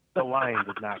The lion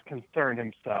did not concern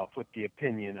himself with the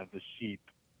opinion of the sheep.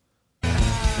 The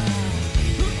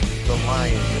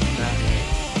lion did not.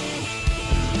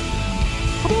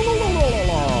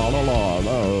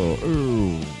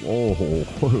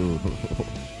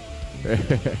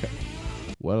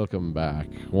 Welcome back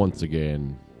once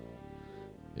again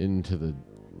into the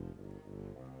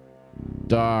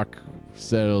dark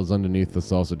cells underneath the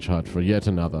sausage hut for yet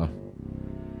another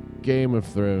Game of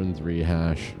Thrones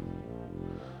rehash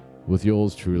with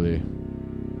yours truly,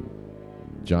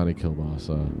 Johnny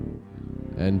Kilbasa,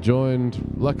 and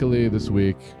joined luckily this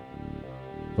week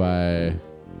by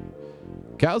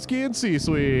Kowski and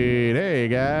C-Suite. Hey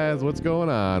guys, what's going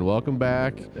on? Welcome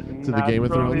back to the Game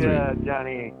of Thrones.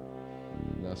 Johnny.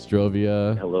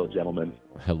 Nostrovia. Hello, gentlemen.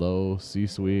 Hello,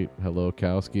 C-Suite. Hello,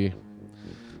 Kowski.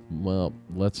 Well,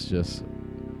 let's just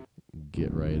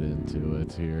get right into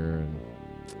it here.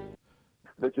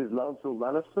 This is Lancel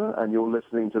Lannister, and you're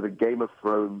listening to the Game of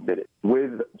Thrones Minute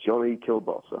with Johnny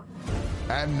Kilbasa.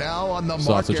 And now on the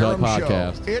Mark Sausage Hut Aram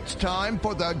Podcast. Show, it's time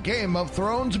for the Game of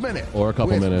Thrones Minute. Or a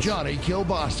couple with minutes. Johnny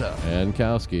Kilbasa. And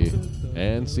Kowski.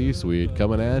 And C-Suite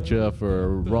coming at you for a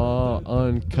raw,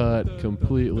 uncut,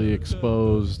 completely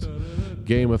exposed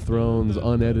Game of Thrones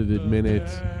unedited minute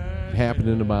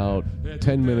happening about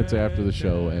 10 minutes after the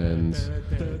show ends.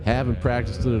 Haven't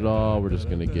practiced it at all. We're just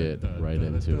going to get right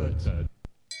into it.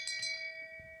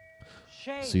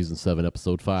 Season 7,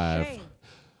 Episode 5.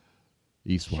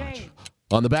 Eastwatch.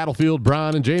 On the battlefield,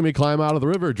 Bronn and Jaime climb out of the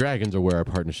river. Dragons are where our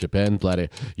partnership ends. Bloody.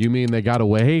 You mean they got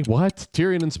away? What?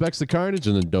 Tyrion inspects the carnage,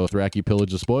 and then Dothraki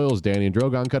pillage the spoils. Dany and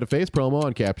Drogon cut a face promo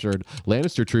on captured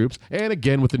Lannister troops. And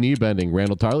again with the knee bending.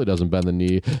 Randall Tarley doesn't bend the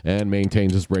knee and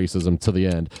maintains his racism to the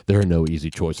end. There are no easy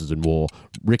choices in war.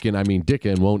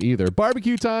 Dickon won't either.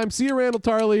 Barbecue time. See you, Randall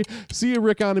Tarley. See you,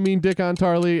 Dickon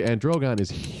Tarley. And Drogon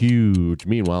is huge.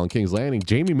 Meanwhile, in King's Landing,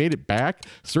 Jaime made it back.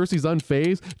 Cersei's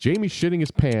unfazed. Jaime's shitting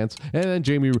his pants. And then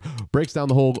Jaime breaks down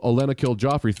the whole Olenna killed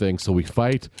Joffrey thing. So we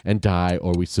fight and die,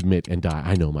 or we submit and die.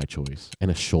 I know my choice. And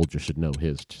a soldier should know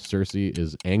his. Cersei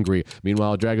is angry.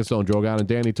 Meanwhile, Dragonstone, Drogon, and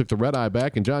Dany took the red eye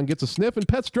back, and Jon gets a sniff and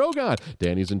pets Drogon.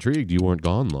 Dany's intrigued. You weren't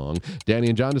gone long. Dany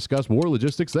and Jon discuss war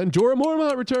logistics. Then Jorah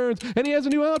Mormont returns, and he has a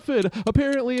new outfit.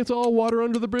 Apparently, it's all water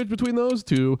under the bridge between those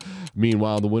two.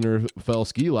 Meanwhile, in the Winterfell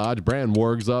ski lodge, Bran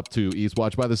wargs up to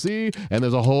Eastwatch by the sea, and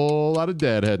there's a whole lot of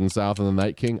dead heading south, and the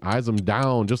Night King eyes them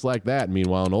down just like that.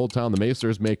 Meanwhile, in Old Town, the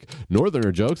Maesters make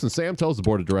Northerner jokes, and Sam tells the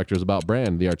board of directors about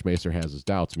Bran. The Archmaester has his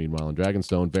doubts. Meanwhile, in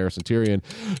Dragonstone, Varys and Tyrion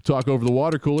talk over the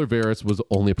water cooler. Varys was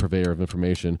only a purveyor of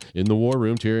information. In the war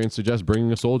room, Tyrion suggests bringing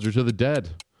a soldier to the dead.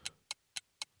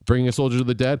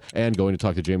 And going to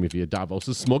talk to Jaime via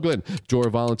Davos' smuggling.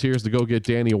 Jorah volunteers to go get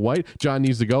Dany a White. Jon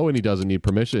needs to go, and he doesn't need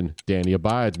permission. Dany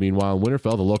abides. Meanwhile, in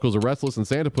Winterfell, the locals are restless, and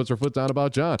Sansa puts her foot down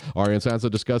about Jon. Arya and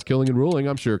Sansa discuss killing and ruling.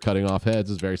 I'm sure cutting off heads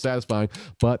is very satisfying,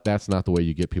 but that's not the way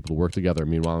you get people to work together.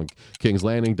 Meanwhile, in King's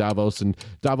Landing, Davos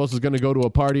is going to go to a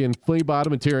party in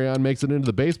Fleabottom, and Tyrion makes it into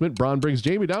the basement. Bronn brings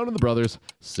Jaime down, and the brothers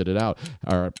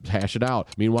hash it out.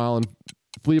 Meanwhile, in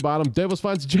Fleabottom, Davos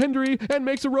finds Gendry and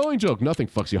makes a rowing joke. Nothing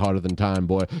fucks you harder than time,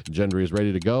 boy. Gendry is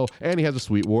ready to go, and he has a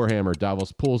sweet warhammer.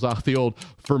 Davos pulls out the old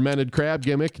fermented crab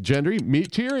gimmick. Gendry,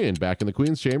 meet Tyrion. Back in the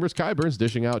Queen's chambers, Qyburn's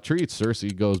dishing out treats.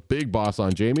 Cersei goes big boss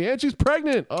on Jaime, and she's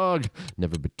pregnant. Ugh,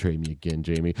 never betray me again,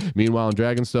 Jaime. Meanwhile, in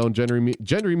Dragonstone,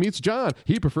 Gendry meets Jon.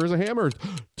 He prefers a hammer.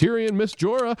 Tyrion missed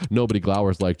Jorah. Nobody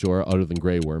glowers like Jorah other than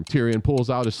Grey Worm. Tyrion pulls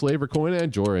out his slaver coin,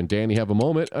 and Jorah and Dany have a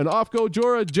moment, and off go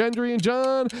Jorah, Gendry, and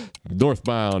Jon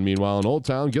northbound. Meanwhile, in Old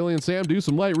Town, Gilly and Sam do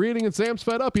some light reading, and Sam's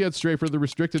fed up. He heads straight for the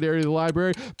restricted area of the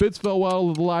library. Bids farewell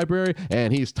to the library,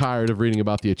 and he's tired of reading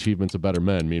about the achievements of better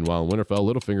men. Meanwhile, in Winterfell,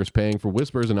 Littlefinger's paying for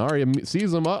whispers, and Arya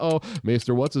sees him.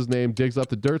 Maester what's-his-name digs up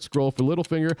the dirt scroll for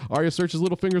Littlefinger. Arya searches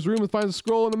Littlefinger's room and finds a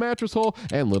scroll in the mattress hole,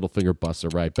 and Littlefinger busts her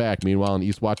right back. Meanwhile, in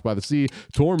Eastwatch by the sea,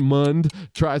 Tormund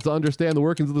tries to understand the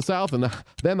workings of the South, and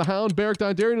then the Hound, Beric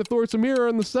Dondarrion, and Thoros Samira are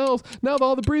in the cells. Now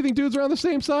all the breathing dudes are on the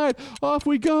same side. Off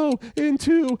we go into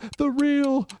the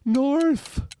real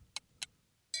North.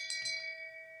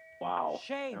 Wow.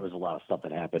 Shame. There was a lot of stuff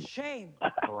that happened. Shame.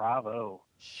 Bravo.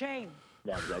 Shame.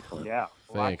 That was excellent. Yeah,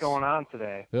 a lot Thanks. going on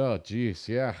today. Oh, geez,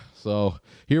 yeah. So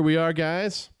here we are,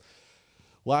 guys.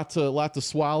 Lot to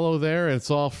swallow there.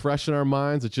 It's all fresh in our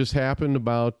minds. It just happened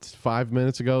about 5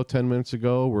 minutes ago, 10 minutes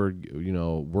ago. We're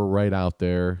right out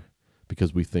there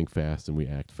because we think fast and we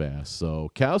act fast.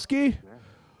 So, Kowski,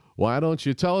 why don't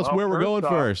you tell us where we're going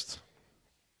first?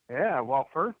 Yeah, well,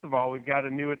 first of all, we've got a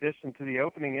new addition to the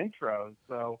opening intros.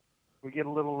 So we get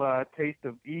a little taste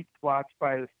of Eastwatch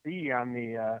by the Sea on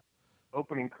the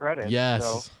opening credits. Yes.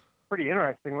 So pretty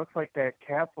interesting. Looks like that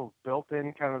castle's built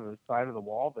in kind of the side of the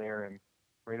wall there. And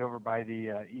right over by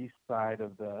the east side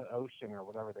of the ocean or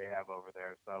whatever they have over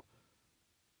there. So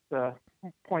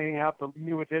pointing out the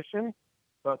new addition,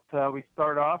 but we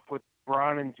start off with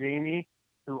Braun and Jamie,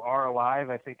 who are alive.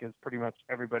 I think is pretty much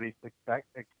everybody's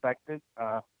expected.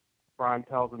 Braun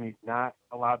tells him he's not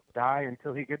allowed to die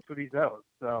until he gets what he's owed.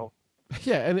 So.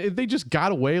 Yeah, and they just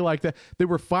got away like that. They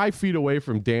were 5 feet away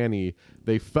from Danny.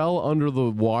 They fell under the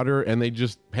water, and they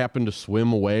just happened to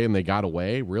swim away, and they got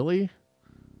away? Really?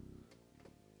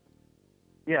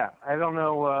 Yeah, I don't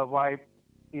know why,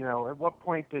 at what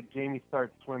point did Jamie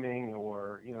start swimming,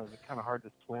 or, it's kind of hard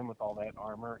to swim with all that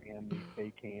armor and the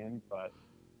fake hand, but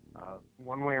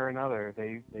one way or another,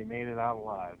 they made it out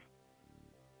alive.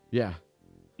 Yeah.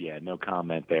 Yeah, no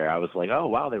comment there. I was like, oh,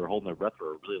 wow, they were holding their breath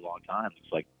for a really long time.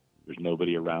 It's like there's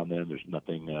nobody around them. There's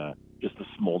nothing, just the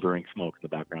smoldering smoke in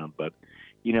the background. But,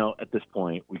 at this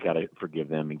point, we got to forgive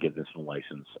them and give them some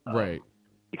license. Right.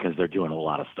 Because they're doing a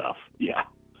lot of stuff. Yeah.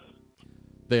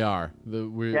 They are. I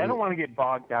don't want to get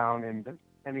bogged down in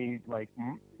any,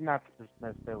 not just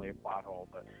necessarily a plot hole,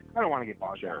 but I don't want to get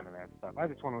bogged down in that stuff. I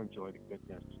just want to enjoy the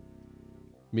goodness.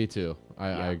 Me too.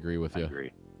 I agree with you. I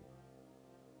agree.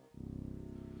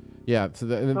 Yeah. So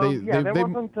there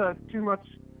wasn't too much.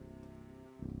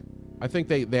 I think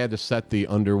they had to set the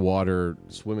underwater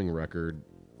swimming record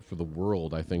for the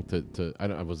world. I think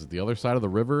was it the other side of the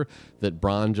river that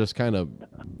Braun just kind of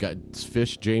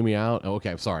fished Jamie out?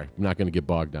 Okay, I'm sorry. I'm not going to get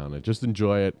bogged down in it. Just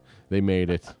enjoy it. They made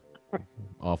it.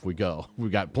 Off we go. We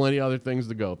got plenty of other things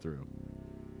to go through.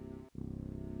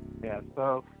 Yeah.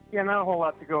 So not a whole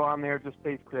lot to go on there. Just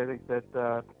basically, I think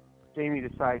that Jamie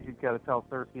decides he's got to tell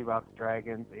Cersei about the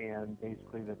dragons and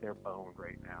basically that they're boned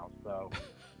right now. So.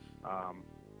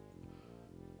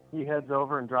 He heads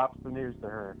over and drops the news to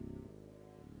her.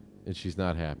 And she's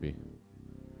not happy.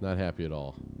 Not happy at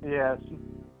all. Yeah,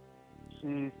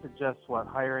 she suggests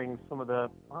hiring some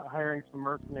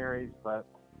mercenaries, but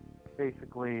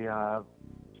basically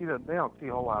they don't see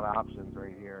a whole lot of options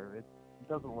right here. It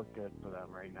doesn't look good for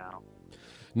them right now.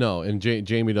 No, and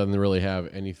Jamie doesn't really have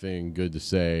anything good to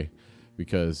say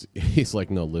because he's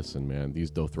like, no, listen, man,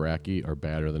 these Dothraki are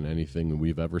badder than anything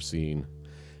we've ever seen.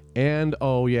 And,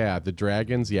 oh, yeah, the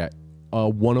dragons,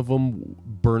 one of them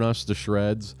burn us to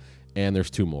shreds, and there's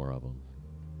 2 more of them.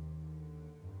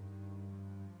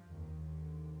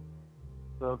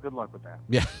 So good luck with that.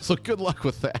 Yeah, so good luck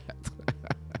with that.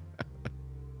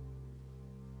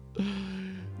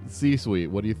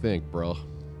 C-Suite, what do you think, bro?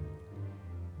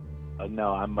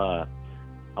 No, I'm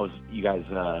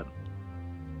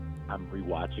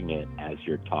rewatching it as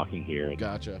you're talking here.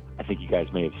 Gotcha. I think you guys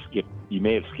may have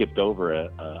skipped over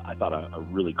I thought a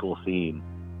really cool scene,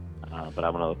 but I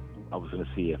was gonna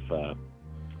see if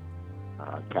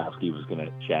Kowski was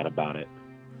gonna chat about it,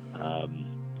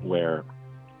 where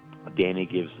Danny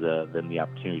gives them the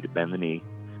opportunity to bend the knee,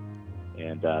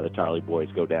 and the Tarly boys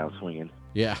go down swinging.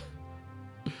 Yeah.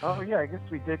 Oh yeah, I guess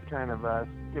we did kind of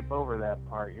skip over that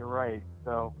part. You're right.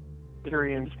 So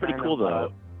Tyrion's it's pretty cool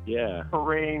though. Yeah.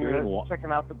 Parading,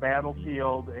 checking out the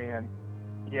battlefield, and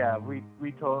they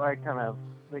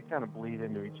kind of bleed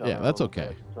into each other. Yeah, that's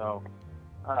okay. So,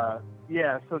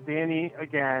 so Danny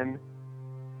again.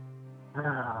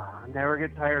 Never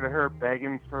get tired of her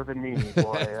begging for the knee,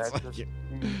 boy. That just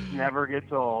never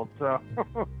gets old. So,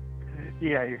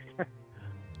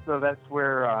 so that's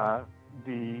where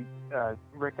the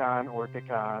Rickon or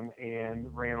Dickon and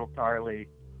Randall Tarley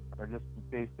are just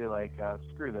basically like,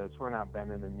 screw this, we're not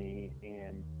bending the knee.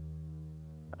 And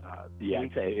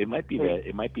I'd say it might be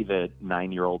the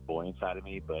 9-year-old boy inside of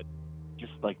me, but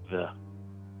just like the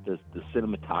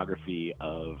cinematography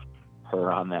of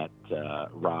her on that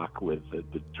rock with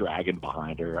the dragon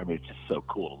behind her. I mean, it's just so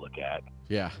cool to look at.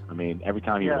 Yeah. I mean, every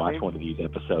time you watch one of these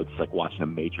episodes, it's like watching a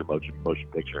major motion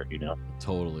picture,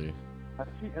 Totally.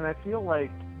 I feel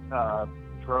like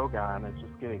Drogon is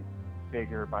just getting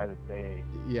bigger by the day.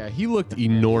 Yeah, he looked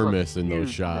enormous in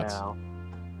those shots. Now.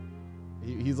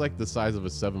 He's like the size of a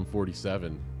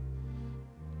 747.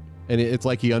 And it's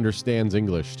like he understands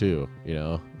English too,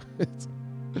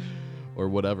 or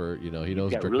whatever, he knows. He's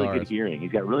got really good hearing.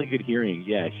 He's got really good hearing.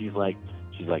 Yeah, she's like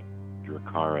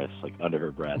Dracarys, like under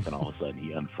her breath, and all of a sudden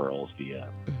he unfurls the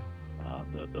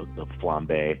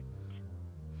flambe.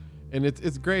 And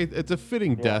it's great. It's a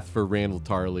fitting death for Randall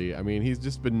Tarley. I mean, he's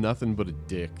just been nothing but a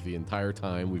dick the entire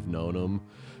time we've known him.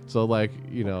 So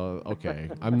okay,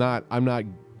 I'm not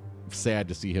sad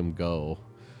to see him go.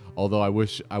 Although I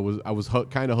wish I was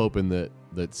kind of hoping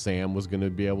that Sam was going to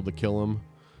be able to kill him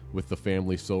with the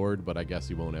family sword, but I guess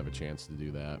he won't have a chance to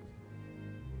do that.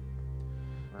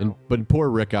 Well, but poor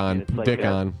Rickon, like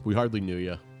we hardly knew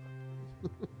you.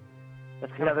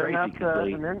 That's kind of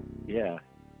crazy. They're not.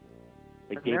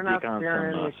 It gave they're not Dickon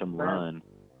sparing any some expense. run.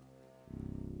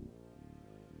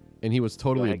 And he was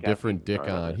totally Go a ahead, different Captain. Sorry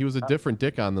about Dickon. that. He was a different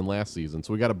Dickon than last season.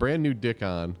 So we got a brand new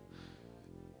Dickon.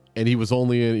 And he was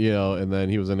only in, and then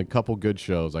he was in a couple good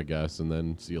shows, I guess, and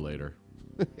then see you later.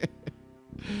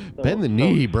 Bend the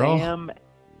knee, bro.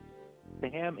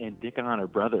 Sam and Dickon are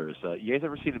brothers. You guys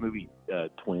ever see the movie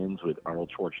Twins with Arnold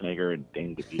Schwarzenegger and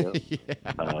Danny DeVito?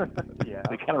 Yeah.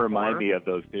 They kind of remind me of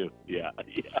those two. Yeah.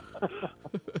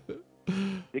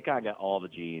 Dickon got all the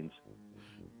genes.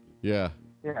 Yeah.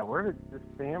 Yeah, where did this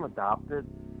Sam adopted?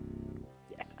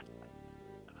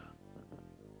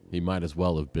 He might as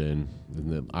well have been in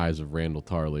the eyes of Randall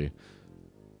Tarley.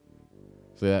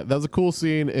 So that was a cool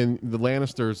scene, and the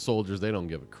Lannister soldiers, they don't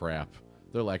give a crap.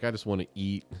 They're like, I just want to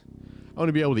eat. I want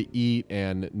to be able to eat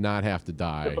and not have to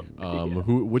die.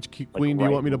 Which queen do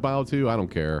you want me to bow to? I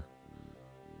don't care.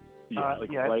 Yeah,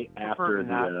 right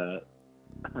after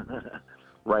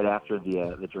right after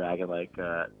the dragon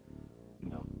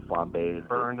flambéed,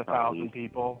 burned 1,000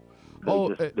 people. All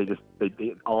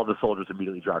the soldiers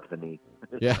immediately dropped to the knee.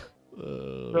 Yeah.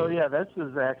 So yeah, this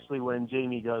is actually when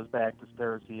Jaime goes back to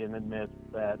Cersei and admits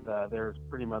that they're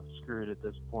pretty much screwed at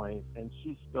this point, and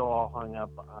she's still all hung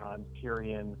up on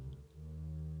Tyrion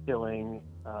killing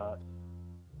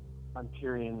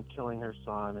her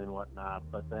son and whatnot.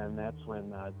 But then that's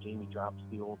when Jaime drops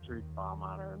the old truth bomb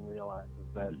on her and realizes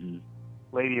that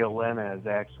Lady Olenna is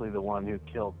actually the one who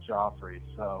killed Joffrey.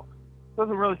 So it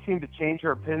doesn't really seem to change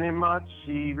her opinion much.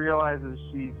 She realizes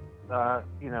she's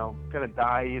gonna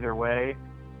die either way,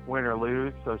 win or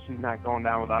lose, so she's not going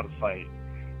down without a fight.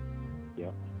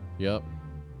 Yep.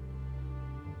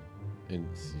 And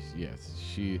yes,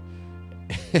 she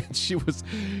was.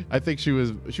 I think she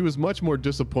was much more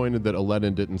disappointed that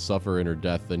Olenna didn't suffer in her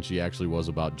death than she actually was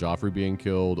about Joffrey being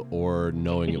killed or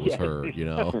knowing it was her.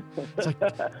 It's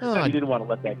like she didn't want to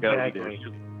let that go Exactly.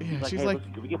 either. Yeah, she's hey, like,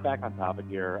 listen, can we get back on topic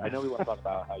here? I know we want to talk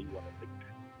about how you want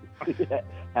to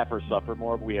have her suffer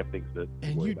more, but we have things to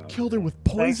and worry you about. killed her with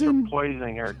Thanks for poison.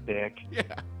 poisoning her, Dick.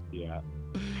 Yeah.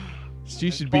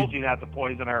 I told you not to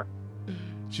poison her.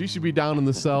 She should be down in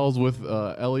the cells with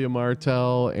Elia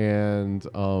Martell and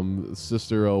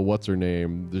sister, what's her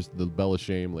name? There's the Bella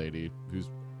Shame lady.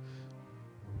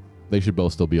 They should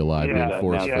both still be alive, being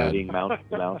force fed.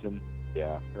 Mountain.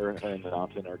 Yeah, her and the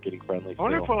Mountain are getting friendly. I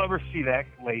wonder if we'll ever see that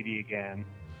lady again.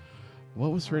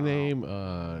 What was her name?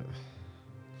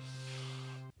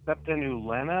 Septon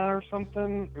Ulena or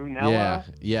something? Unella? Yeah,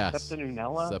 yes. Septon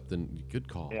Unella? Good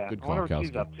call. Yeah, Good I call, wonder what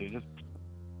she's Kowski. up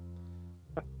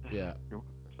to. Yeah.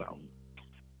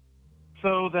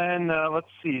 So then, let's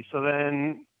see. So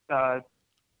then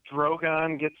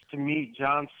Drogon gets to meet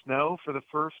Jon Snow for the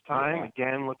first time,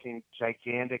 again looking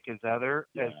gigantic as ever.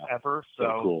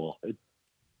 So cool. It's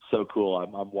so cool.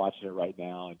 I'm watching it right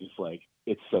now, and just like,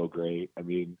 it's so great. I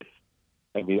mean,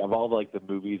 of all the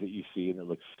movies that you see and it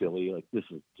looks silly, this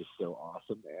is just so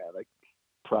awesome, man. Like,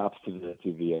 props to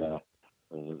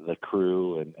the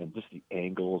crew and just the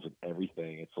angles and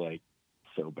everything. It's like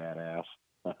so badass.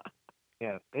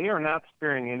 Yeah, they are not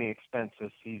sparing any expense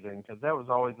this season, because that was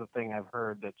always the thing I've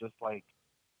heard, that just like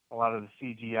a lot of the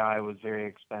CGI was very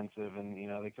expensive, and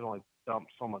they could only dump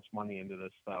so much money into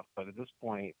this stuff. But at this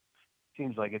point, it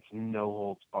seems like it's no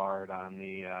holds barred on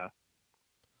the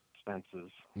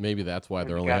expenses. Maybe that's why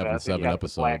they're only having 7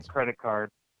 episodes. The black credit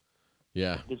card.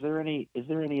 Yeah. Is there any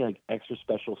extra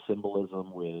special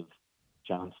symbolism with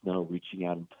Jon Snow reaching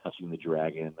out and touching the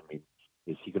dragon? I mean,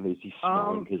 is he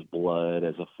smelling his blood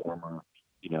as a former,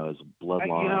 as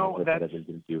bloodline? That has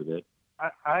anything to do with it?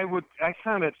 I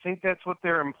kind of think that's what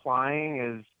they're implying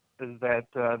is that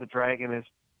the dragon is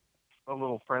a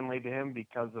little friendly to him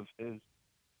because of his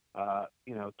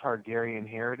Targaryen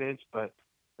heritage, but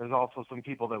there's also some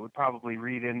people that would probably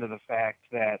read into the fact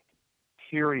that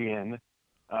Tyrion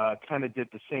kind of did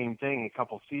the same thing a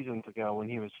couple seasons ago when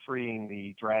he was freeing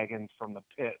the dragons from the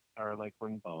pit, or like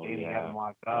when Dany had them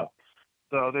locked up.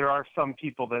 So there are some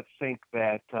people that think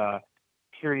that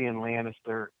Tyrion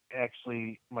Lannister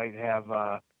actually might have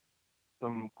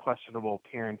some questionable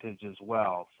parentage as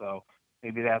well. So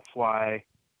maybe that's why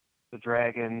the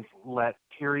dragons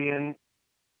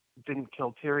didn't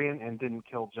kill Tyrion and didn't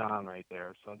kill Jon right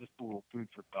there. So just a little food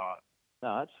for thought.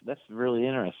 No, that's really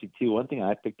interesting too. One thing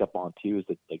I picked up on too is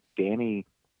that Dany,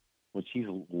 when she's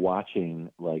watching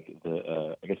I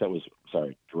guess that was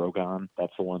Drogon.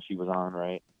 That's the one she was on,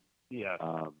 right? Yeah.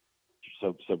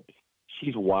 So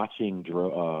she's watching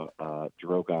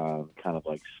Drogon kind of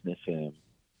sniff him,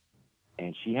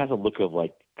 and she has a look of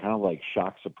kind of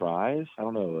shock surprise. I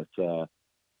don't know. It's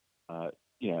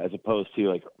as opposed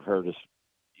to her just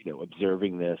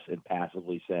observing this and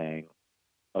passively saying,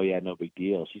 oh yeah, no big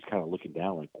deal. She's kind of looking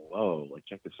down like, whoa, like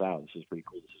check this out. This is pretty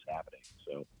cool. This is happening.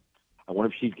 So I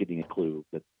wonder if she's getting a clue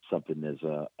that something is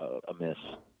amiss.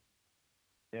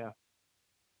 Yeah.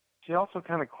 She also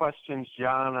kind of questions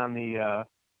John on the.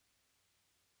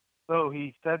 So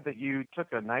he said that you took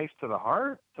a knife to the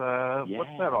heart.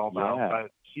 What's that all about? Yeah.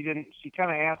 But she didn't. She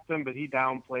kind of asked him, but he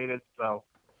downplayed it. So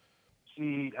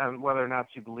she, whether or not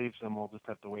she believes him, we'll just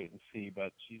have to wait and see.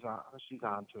 But she's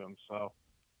on to him. So,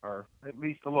 or at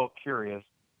least a little curious.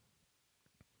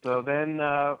 So then,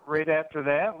 right after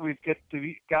that,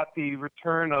 got the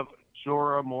return of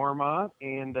Jorah Mormont,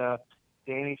 and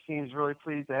Danny seems really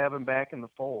pleased to have him back in the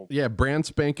fold. Yeah, brand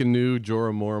spanking new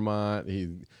Jorah Mormont.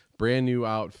 He brand new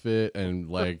outfit, and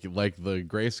like the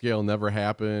grayscale never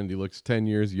happened. He looks 10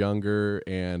 years younger,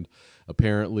 and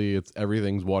apparently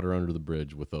everything's water under the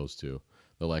bridge with those two.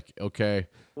 They're like, okay,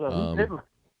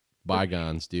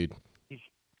 bygones, dude.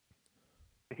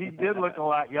 He did look a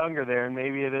lot younger there, and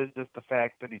maybe it is just the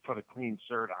fact that he put a clean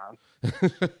shirt on.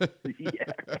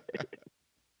 Yeah.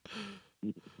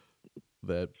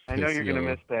 I know you're gonna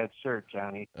miss that shirt,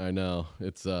 Johnny. I know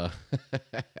it's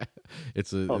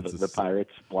it's the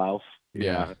Pirates blouse.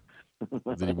 Yeah,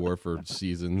 that he wore for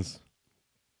seasons.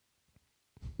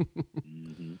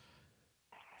 Mm-hmm.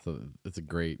 So it's a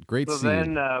great so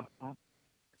scene. Then,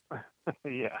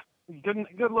 yeah, good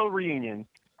little reunion,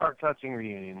 heart-touching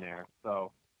reunion there.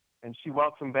 So, and she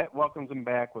welcomes him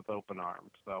back with open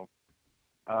arms. So,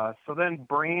 so then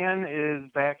Bran is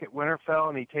back at Winterfell,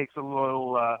 and he takes a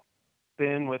little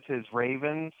spin with his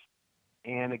ravens.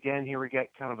 And again, here we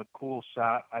get kind of a cool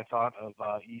shot, I thought, of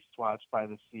Eastwatch by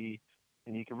the sea,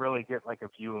 and you can really get like a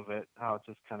view of it, how it's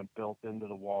just kind of built into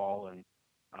the wall, and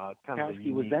kind of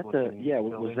a was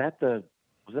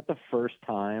that the first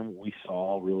time we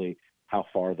saw really how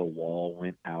far the wall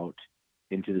went out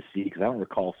into the sea? Because I don't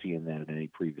recall seeing that in any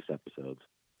previous episodes.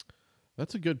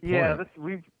 That's a good point. Yeah,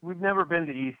 we've never been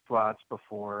to Eastwatch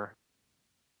before.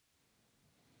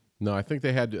 No, I think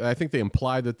they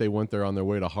implied that they went there on their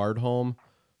way to Hardhome,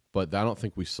 but I don't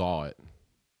think we saw it.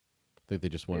 I think they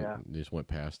just went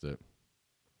past it.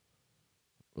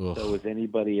 Ugh. So was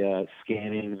anybody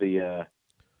scanning the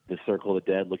Circle of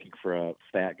the Dead looking for a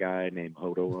fat guy named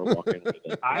Hodor walking?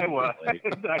 I was.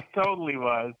 I totally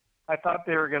was. I thought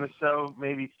they were going to show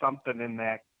maybe something in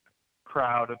that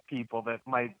crowd of people that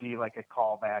might be like a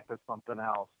callback to something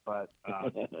else, but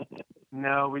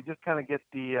no, we just kind of get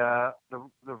the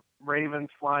ravens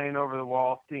flying over the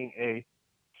wall, seeing a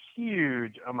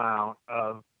huge amount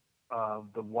of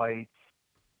the whites,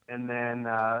 and then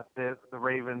the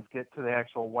ravens get to the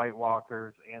actual White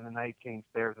Walkers, and the Night King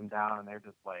stares them down, and they're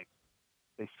just like,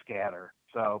 they scatter.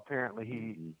 So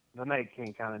apparently the Night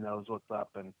King kind of knows what's up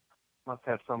and must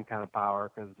have some kind of power,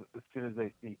 because as soon as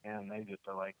they see him, they just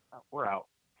are like, oh, we're out.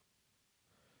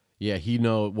 Yeah, he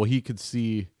could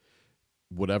see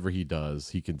whatever he does.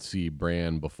 He could see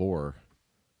Bran before,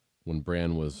 when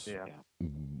Bran was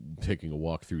taking a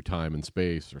walk through time and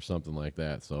space or something like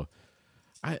that. So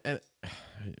well, that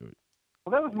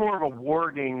was more of a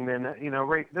warning than,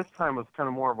 right, this time was kind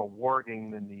of more of a warning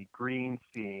than the green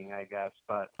seeing, I guess.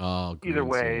 But either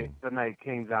way, the Night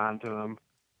King's on to him.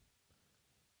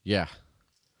 Yeah.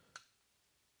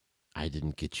 I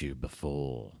didn't get you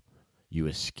before. You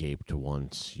escaped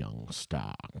once, young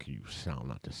Stark. You shall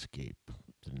not escape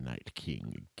the Night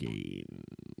King again.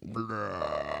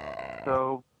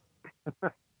 So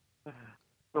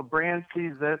Bran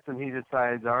sees this, and he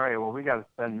decides, all right, well, we got to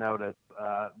send notice.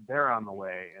 They're on the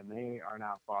way, and they are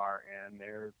not far, and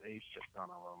there's a shit ton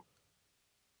of them.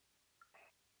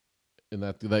 And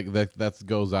that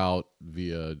goes out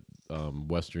via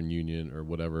Western Union or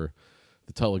whatever.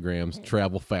 The telegrams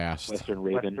travel fast. Western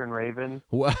Raven.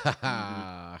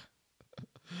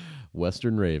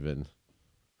 Western Raven.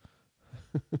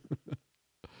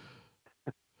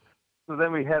 So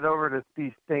then we head over to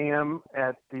see Sam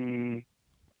at the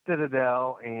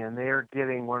Citadel, and they're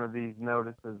getting one of these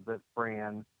notices that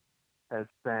Bran has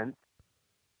sent.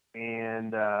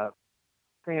 And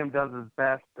Sam does his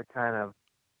best to kind of,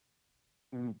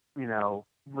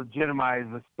 legitimize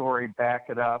the story, back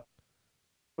it up,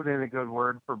 put in a good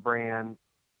word for Bran,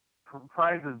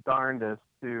 tries his darndest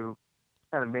to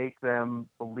kind of make them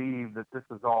believe that this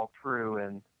is all true,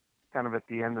 and kind of at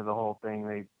the end of the whole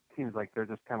thing, seems like they're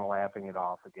just kind of laughing it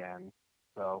off again.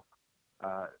 So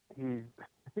he's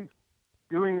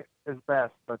doing his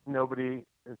best, but nobody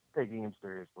is taking him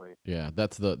seriously. Yeah,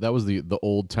 that was the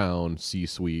Old Town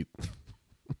C-suite,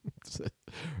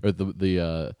 or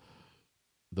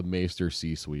the Maester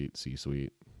C-suite.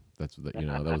 That's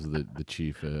that was the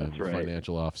chief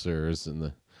financial officers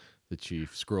and the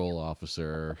chief scroll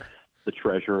officer. the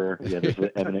treasurer. Yeah, there's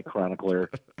the eminent chronicler.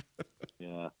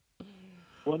 Yeah.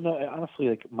 Well, no, honestly,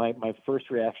 like my first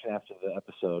reaction after the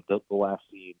episode, the last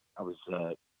scene, I was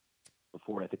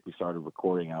before I think we started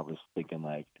recording, I was thinking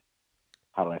like,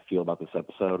 how do I feel about this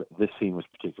episode? This scene was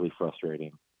particularly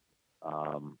frustrating.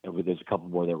 And there's a couple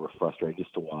more that were frustrating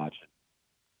just to watch.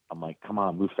 I'm like, come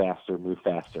on, move faster, move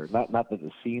faster. Not that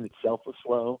the scene itself was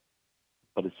slow,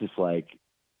 but it's just like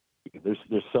there's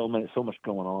so much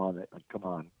going on that, like, come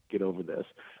on, get over this.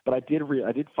 But I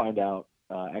did find out.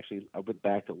 Actually, I went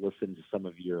back to listen to some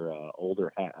of your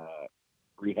older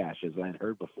rehashes I had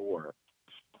heard before.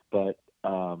 But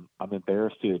I'm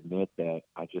embarrassed to admit that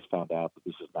I just found out that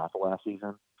this is not the last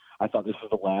season. I thought this was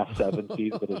the last 7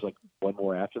 seasons, but there's like one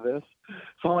more after this.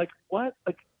 So I'm like, what?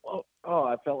 Like, oh,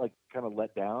 I felt like kind of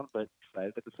let down, but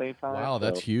excited at the same time. Wow,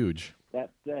 that's huge.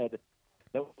 That said,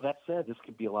 this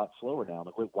could be a lot slower now.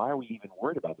 Like, wait, why are we even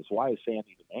worried about this? Why is Sam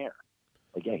even there?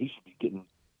 Like, yeah, he should be getting,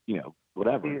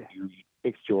 whatever. Yeah. You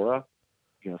fix Jorah,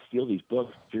 steal these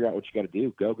books, figure out what you got to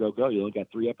do. Go, go, go. You only got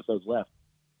 3 episodes left.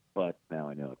 But now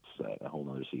I know it's a whole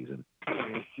other season.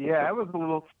 Yeah, I was a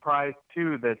little surprised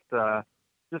too that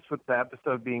just with the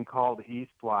episode being called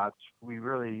Eastwatch,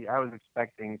 I was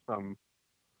expecting some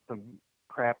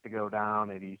crap to go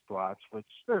down at Eastwatch, which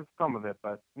there's some of it,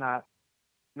 but not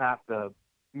the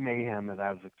mayhem that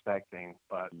I was expecting.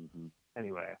 But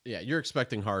anyway. Yeah, you're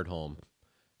expecting Hard Home.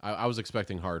 I was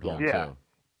expecting Hard Home too.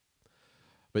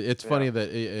 But it's funny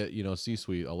that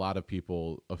C-Suite. A lot of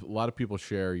people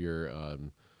share your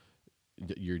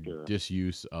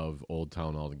disuse of Old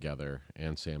Town altogether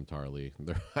and Sam Tarly.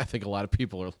 I think a lot of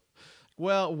people are,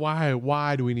 well,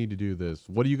 why do we need to do this?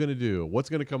 What are you going to do? What's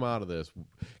going to come out of this?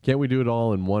 Can't we do it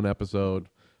all in one episode?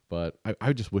 But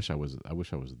I just wish I was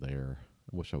there.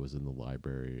 I wish I was in the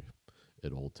library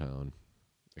at Old Town,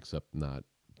 except not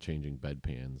changing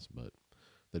bedpans, but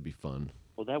that'd be fun.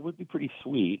 Well, that would be pretty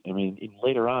sweet. I mean,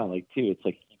 later on, like, too, it's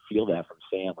like you feel that from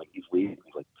Sam. Like, he's leaving.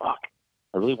 He's like, fuck,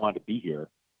 I really wanted to be here.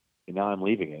 And now I'm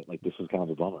leaving it. Like, this is kind of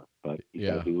a bummer, but he's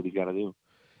got to do what he's got to do.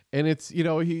 And it's,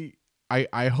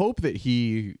 I hope that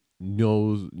he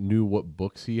knew what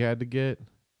books he had to get,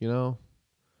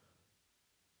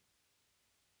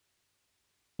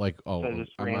 Like, so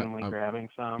just randomly grabbing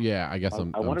some. Yeah, I guess I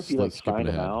wonder if he like skipping signed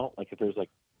ahead. them out. Like, if there's like,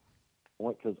 I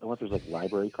want there's like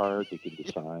library cards he can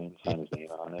just sign his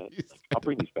name on it. Like, I'll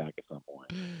bring these back at some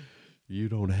point. You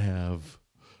don't have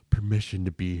permission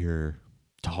to be here,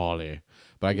 Tolly.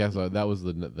 But I guess that was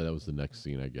the next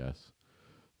scene. I guess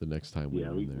the next time we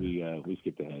were in there. we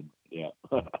skipped ahead. Yeah.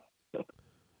 So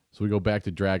we go back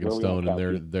to Dragonstone,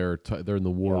 and they're in the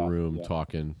war room yeah.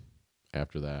 talking.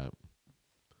 After that,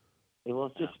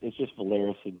 Well, it's just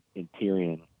Valeris and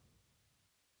Tyrion,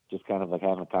 just kind of like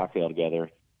having a cocktail together.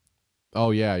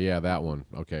 Oh yeah, that one.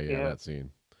 Okay, yeah, that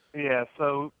scene. Yeah,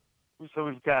 so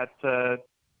we've got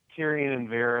Tyrion and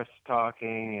Varys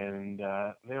talking, and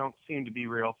they don't seem to be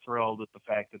real thrilled at the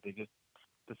fact that they just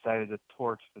decided to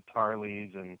torch the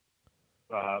Tarleys, and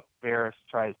Varys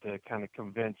tries to kind of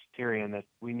convince Tyrion that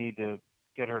we need to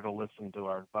get her to listen to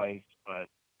our advice, but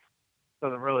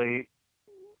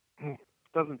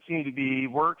doesn't seem to be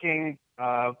working.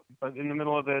 But in the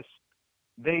middle of this,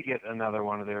 they get another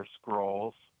one of their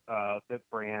scrolls that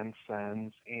Bran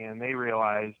sends, and they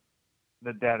realize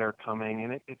the dead are coming,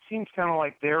 and it seems kind of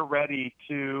like they're ready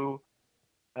to.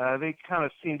 They kind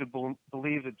of seem to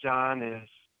believe that Jon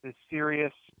is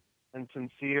serious and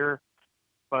sincere,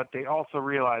 but they also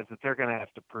realize that they're going to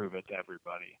have to prove it to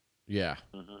everybody. Yeah.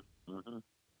 Mm-hmm. Mm-hmm.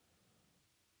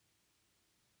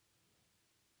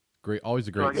 Great, always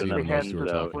a great scene when those two are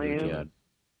talking to each other.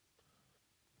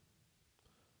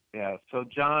 Yeah, so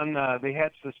Jon, they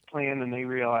hatch this plan, and they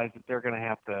realize that they're going to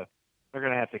have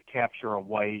to capture a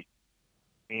white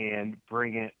and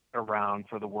bring it around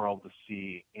for the world to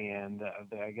see. And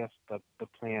I guess the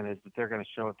plan is that they're going to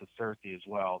show it to Cersei as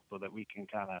well, so that we can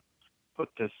kind of put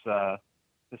this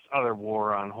other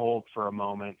war on hold for a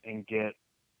moment and get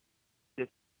it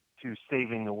to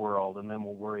saving the world, and then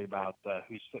we'll worry about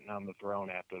who's sitting on the throne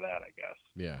after that, I guess.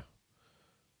 Yeah.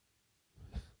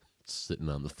 Sitting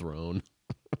on the throne.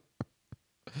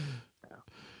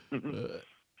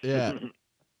 Yeah.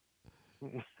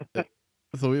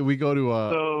 So we go to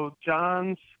So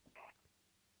John's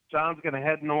going to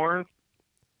head north,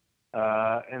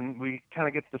 and we kind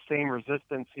of get the same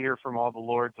resistance here from all the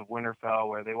lords of Winterfell,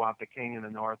 where they want the king in the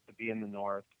north to be in the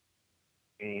north.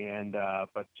 And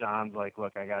but John's like,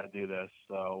 look, I got to do this.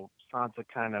 So Sansa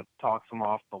kind of talks him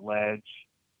off the ledge,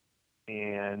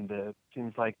 and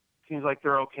seems like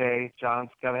they're okay.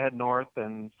 John's got to head north,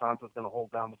 and Sansa's going to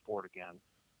hold down the fort again.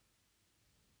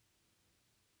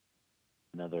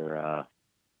 Another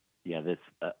yeah,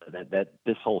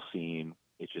 this whole scene,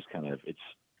 it's just kind of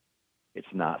it's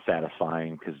not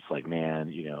satisfying because it's like,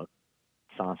 man,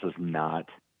 Sansa's not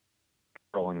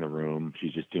controlling the room.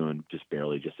 She's just doing just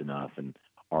barely just enough, and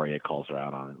Arya calls her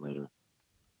out on it later.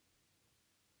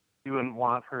 You wouldn't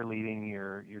want her leading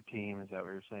your team, is that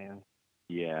what you're saying?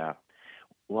 Yeah.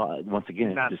 Well, once again,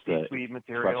 She's not it's just C-suite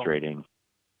material. frustrating.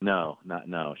 No,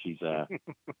 she's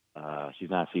she's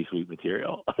not C-suite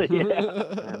material.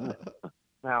 Yeah.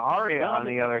 Now Arya, on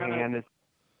the other hand,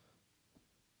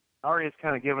 Arya's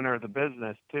kind of giving her the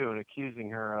business too, and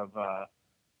accusing her of,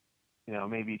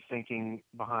 maybe thinking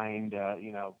behind,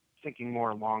 thinking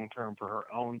more long term for her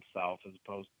own self as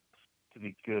opposed to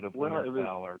the good of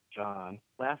Winterfell or Jon.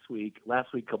 Last week,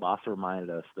 Kabasa reminded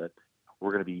us that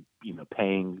we're going to be,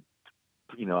 paying,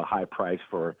 a high price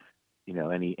for,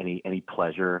 any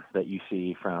pleasure that you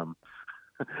see from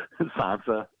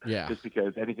Sansa. Yeah. Just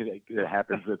because anything that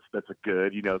happens that's a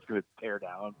good, it's going to tear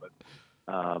down. But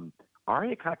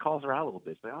Arya kind of calls her out a little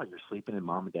bit. It's like, oh, you're sleeping in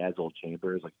mom and dad's old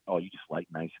chambers. Like, oh, you just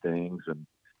like nice things, and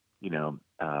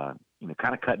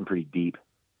kind of cutting pretty deep.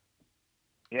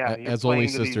 Yeah, as only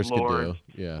sisters could do.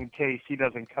 Yeah. In case he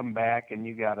doesn't come back and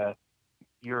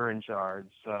you're in charge.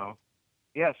 So,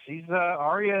 yeah,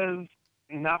 Arya's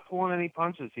not pulling any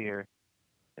punches here.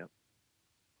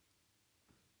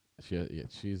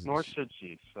 She's nor should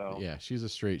she. So yeah, she's a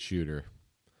straight shooter,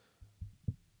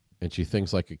 and she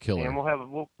thinks like a killer. And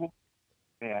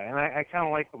and I kind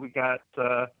of like what we got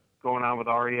going on with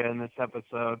Arya in this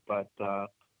episode, but I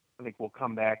think we'll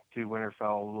come back to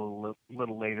Winterfell a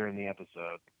little later in the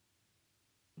episode.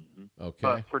 Mm-hmm. Okay.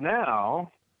 But for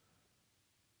now,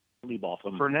 we've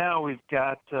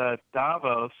got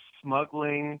Davos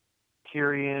smuggling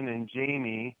Tyrion and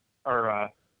Jaime,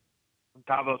 or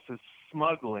Davos is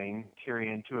smuggling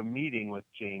Tyrion to a meeting with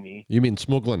Jaime. You mean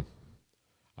smuggling?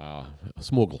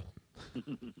 Smuggle.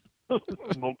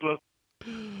 Smuggler?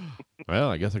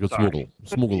 Well, I guess I could smuggle.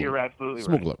 You're absolutely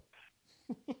smuggler.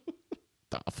 Right.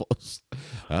 Davos.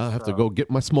 I'll have to go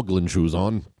get my smuggling shoes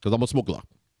on because I'm a smuggler.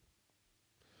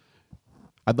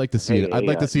 I'd like to see it. I'd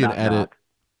like to see an edit.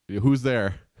 Knock. Who's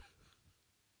there?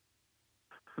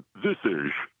 This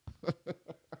is.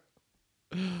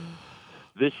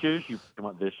 This is. You come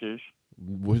on. This is.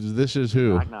 This is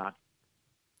who? Knock, knock.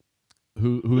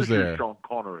 Who's this there? Is Sean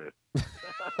Connery.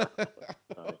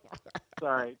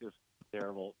 Sorry, just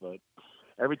terrible. But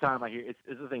every time I hear it's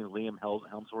the thing. Liam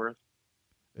Helmsworth.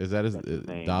 Is that his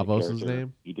name, Davos's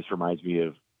name? He just reminds me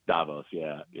of Davos.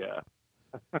 Yeah.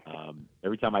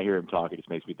 Every time I hear him talk, it just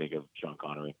makes me think of Sean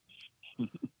Connery.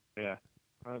 Yeah.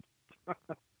 Let's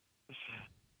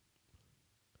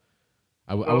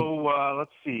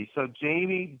see. So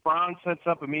Bronn sets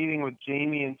up a meeting with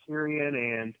Jaime and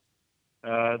Tyrion,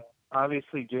 and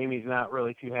obviously Jaime's not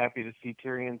really too happy to see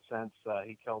Tyrion since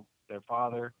he killed their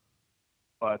father.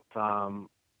 But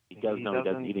he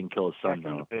didn't kill his son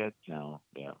though. No,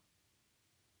 yeah.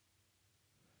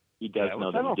 He does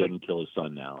know that he didn't kill his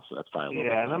son now, so that's fine.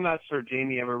 Yeah, and I'm not sure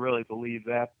Jaime ever really believed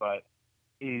that, but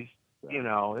he's,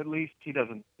 at least he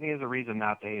has a reason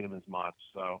not to hate him as much.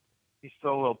 So he's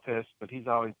still a little pissed, but he's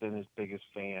always been his biggest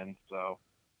fan. So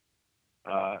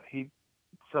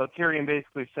Tyrion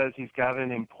basically says he's got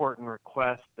an important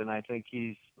request, and I think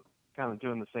he's kind of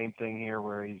doing the same thing here,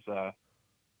 where he's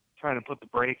trying to put the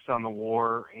brakes on the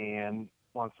war and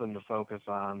wants them to focus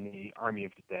on the army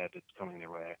of the dead that's coming their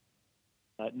way.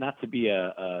 Not to be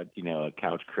a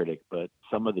couch critic, but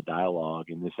some of the dialogue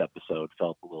in this episode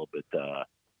felt a little bit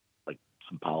like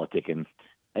some politicking.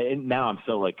 And now I'm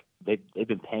so like they've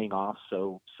been paying off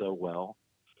so well.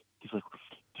 He's like,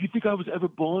 "Do you think I was ever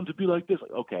born to be like this?"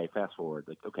 Like, okay, fast forward.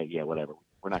 Like, okay, yeah, whatever.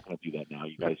 We're not going to do that now.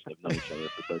 You guys have known each other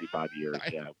for 35 years.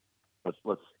 Yeah, let's.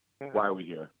 Why are we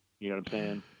here? You know what I'm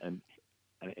saying? And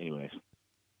anyways,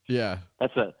 yeah,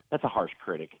 that's a harsh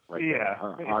critic, right? Yeah,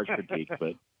 there. Harsh critique,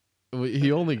 but.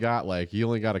 He only got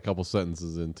a couple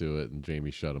sentences into it, and Jaime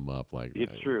shut him up. Like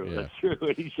it's true. Yeah. That's true.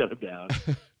 He shut him down.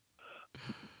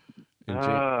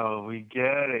 We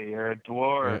get it. You're a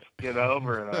dwarf. Get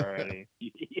over it already.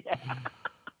 Yeah.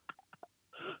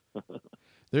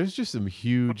 There's just some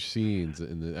huge scenes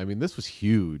this was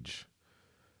huge.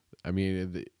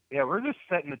 We're just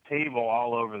setting the table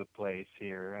all over the place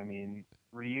here. I mean,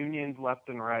 reunions left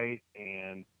and right,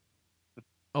 and.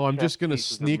 Oh, I'm just going to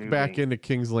sneak back into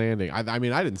King's Landing. I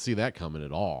didn't see that coming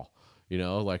at all.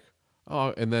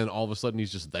 And then all of a sudden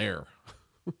he's just there.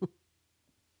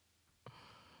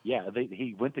 Yeah,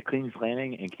 he went to King's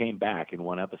Landing and came back in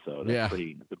one episode. That's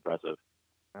pretty impressive.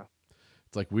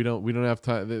 It's like we don't have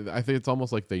time. I think it's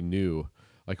almost like they knew.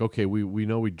 like, okay, we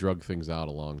know we drug things out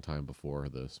a long time before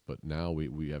this, but now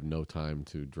we have no time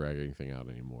to drag anything out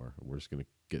anymore. We're just gonna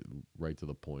get right to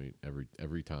the point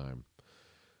every time.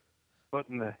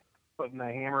 Putting the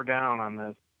hammer down on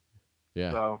this.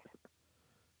 Yeah. So,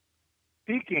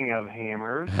 speaking of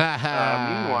hammers,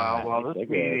 meanwhile, while this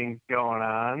meeting's going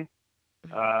on,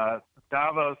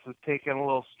 Davos is taking a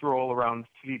little stroll around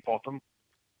Sveapotum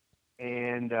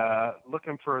and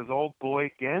looking for his old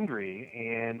boy Gendry.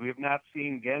 And we have not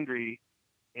seen Gendry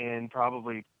in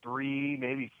probably 3,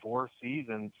 maybe 4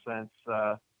 seasons since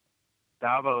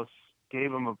Davos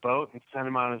gave him a boat and sent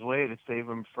him on his way to save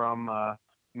him from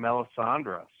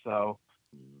Melisandre. So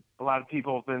a lot of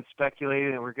people have been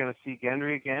speculating that we're going to see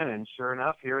Gendry again, and sure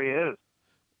enough, here he is.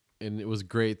 And it was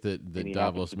great that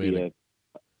Davos made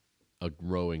a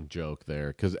rowing joke there,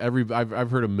 because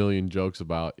I've heard a million jokes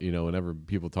about, whenever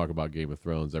people talk about Game of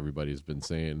Thrones, everybody's been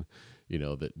saying,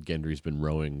 that Gendry's been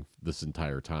rowing this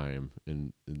entire time,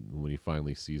 and when he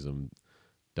finally sees him,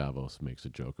 Davos makes a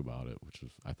joke about it,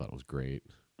 I thought was great.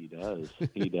 He does.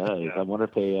 Yeah. I wonder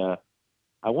if they.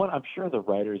 I'm sure the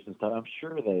writers and stuff. I'm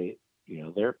sure they.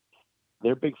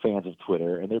 They're big fans of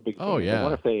Twitter, and they're big. Oh fans. yeah. I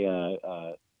wonder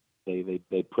if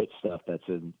they put stuff that's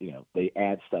in. They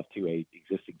add stuff to a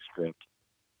existing script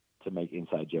to make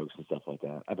inside jokes and stuff like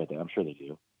that. I'm sure they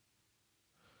do.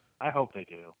 I hope they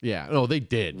do. Yeah. No, they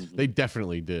did. Mm-hmm. They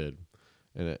definitely did,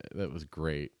 and that was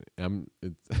great.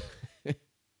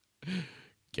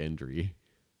 Gendry.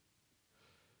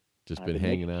 Just been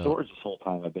hanging out. Swords this whole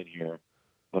time I've been here,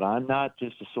 but I'm not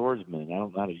just a swordsman. I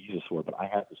don't know how to use a sword, but I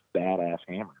have this badass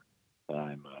hammer that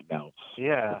I'm now.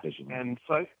 Yeah, and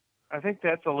so I think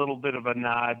that's a little bit of a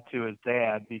nod to his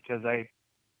dad, because I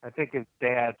think his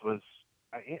dad was.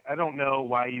 I don't know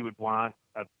why you would want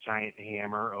a giant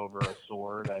hammer over a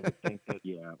sword. I would think that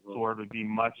sword would be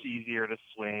much easier to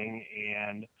swing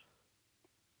and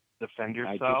defend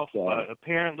yourself. But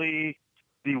apparently,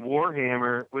 the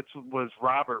Warhammer, which was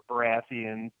Robert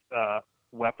Baratheon's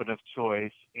weapon of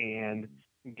choice, and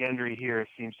Gendry here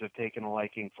seems to have taken a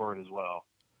liking for it as well.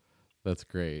 That's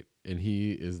great, and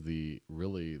he is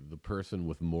really the person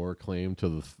with more claim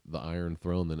to the Iron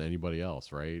Throne than anybody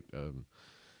else, right?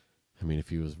 I mean, if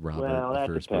he was Robert the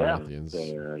first Baratheons,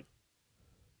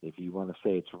 if you want to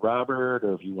say it's Robert,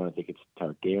 or if you want to think it's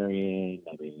Targaryen,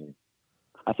 I mean,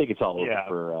 I think it's all over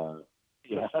for.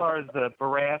 As far as the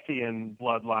Baratheon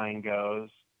bloodline goes,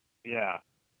 yeah.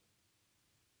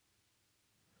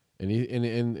 And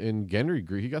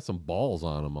Gendry, he got some balls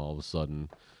on him all of a sudden.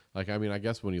 Like, I mean, I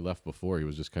guess when he left before, he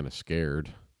was just kind of scared.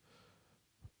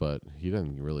 But he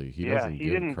doesn't give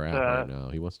a crap right now.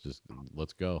 He wants to just,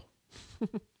 let's go.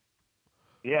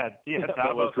 Yeah,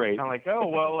 that was great. Kind of like, oh,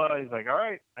 well, he's like, all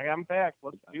right, I'm back.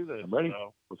 Let's do this. I'm ready.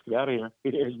 So. Let's get out of here.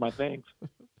 Here's my things.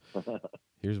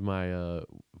 Here's my,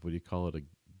 what do you call it, a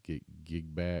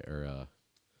gig bag, or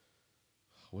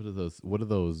what are those,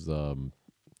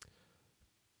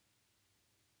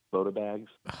 Soda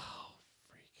bags? Oh,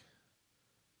 freak.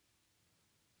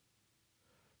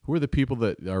 Who are the people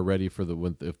that are ready for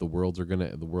if the world is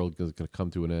gonna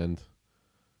come to an end,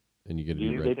 and you get to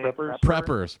be ready?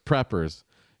 Preppers.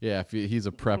 Yeah, if he's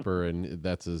a prepper, and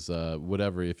that's his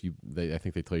whatever. I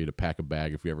think they tell you to pack a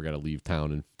bag if you ever got to leave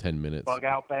town in 10 minutes. Bug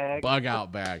out bag.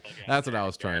 That's what I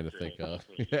was trying to think of.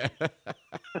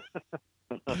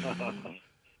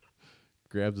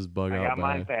 Grabs his bug out bag. I got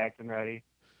mine packed and ready.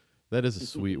 That is a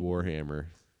sweet Warhammer.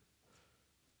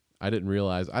 I didn't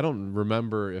realize. I don't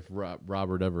remember if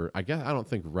Robert ever. I don't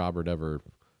think Robert ever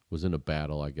was in a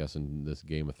battle. I guess in this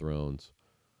Game of Thrones.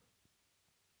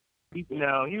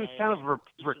 No, he was kind of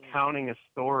recounting a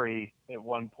story at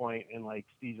one point in like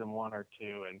season 1 or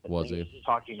 2, and was he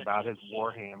talking about his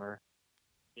Warhammer?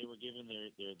 They were giving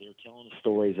they were telling the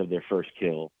stories of their first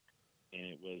kill, and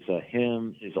it was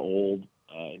him, his old.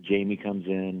 Jamie comes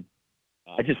in.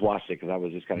 I just watched it because I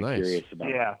was just kind of curious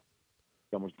about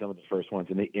some of the first ones,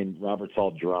 and Robert's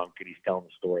all drunk and he's telling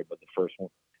the story about the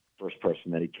first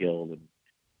person that he killed, and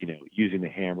using the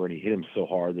hammer, and he hit him so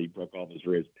hard that he broke all of his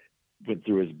ribs. Went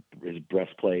through his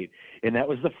breastplate, and that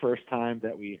was the first time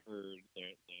that we heard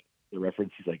the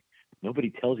reference. He's like,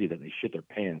 nobody tells you that they shit their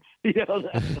pants. That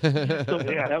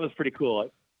was pretty cool.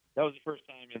 That was the first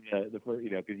time in the first,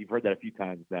 because you've heard that a few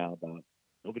times now about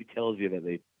nobody tells you that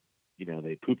they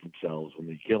poop themselves when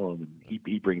they kill them, and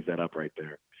he brings that up right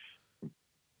there.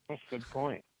 Good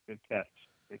point. Good catch.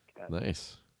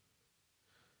 Nice.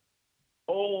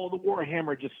 Oh, the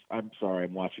Warhammer just. I'm sorry,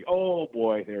 I'm watching. Oh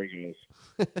boy, there he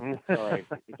goes. Sorry,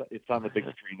 it's on the big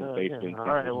screen in the basement. All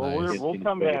right, well, Nice. we'll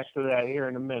come back to that here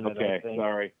in a minute. Okay, I think.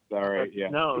 sorry. Yeah.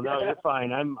 No, you're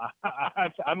fine. I'm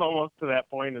almost to that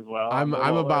point as well. I'm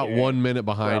about 1 minute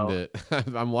behind So- it.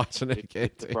 I'm watching it.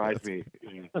 It surprised me.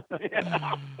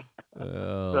 Yeah.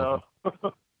 Oh.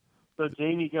 So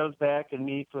Jamie goes back and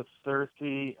meets with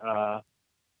Cersei,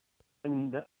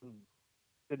 and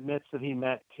admits that he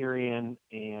met Tyrion,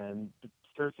 and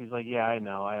Cersei's like, "Yeah, I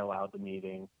know, I allowed the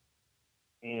meeting."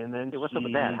 And then Hey, what's up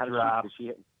with that? How does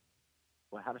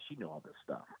she know all this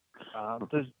stuff?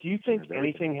 do you think Very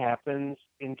anything happens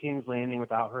in King's Landing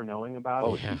without her knowing about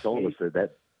Oh, it? she told us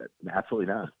that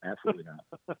absolutely not. Absolutely not.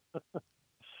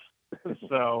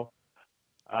 So,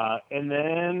 and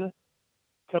then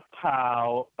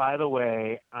kapow! By the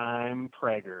way, I'm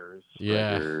preggers.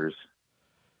 Yeah. Preggers.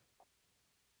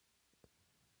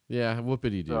 Yeah,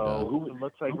 whoopity doo. So it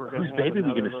looks like we're going to whose have baby we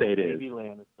another gonna say it little is? baby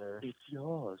Lannister. It's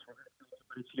yours. We're gonna do it,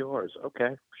 but it's yours.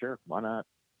 Okay, sure. Why not?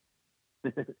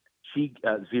 She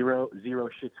zero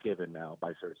shits given now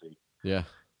by Cersei. Yeah.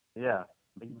 Yeah,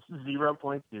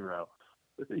 0.0.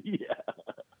 Yeah.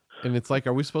 And it's like,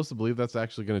 are we supposed to believe that's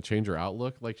actually going to change her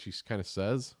outlook, like she kind of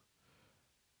says?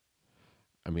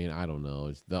 I mean, I don't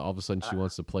know. All of a sudden she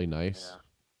wants to play nice. Yeah.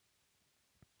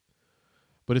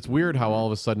 But it's weird how all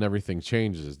of a sudden everything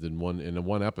changes. In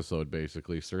one episode,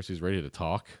 basically, Cersei's ready to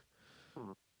talk,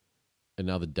 and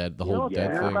now the whole what's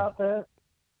dead weird thing. about that?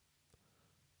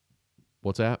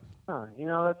 What's that? Huh,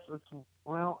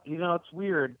 it's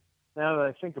weird now that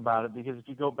I think about it, because if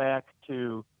you go back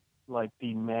to like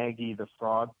the Maggie the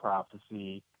Frog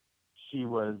prophecy, she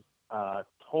was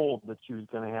told that she was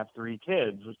going to have 3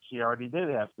 kids, which she already did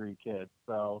have 3 kids.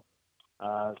 So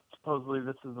supposedly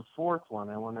this is the 4th one.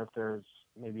 I wonder if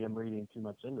maybe I'm reading too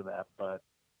much into that, but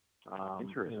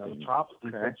Interesting. The prophecy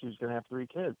said she was going to have 3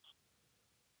 kids.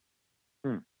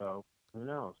 So who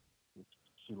knows? Is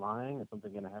she lying? Is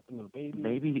something going to happen to the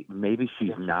baby? Maybe she's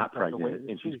Yeah, not that's the way pregnant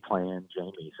it and she's is. playing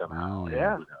Jamie somehow. Mm.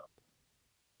 Yeah. You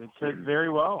know. It could very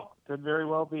well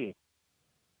be.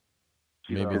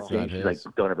 Maybe it's So- not She's his.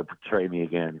 like, don't ever betray me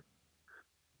again.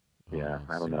 Yeah,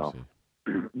 Oh, I don't know.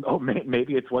 seriously. Oh,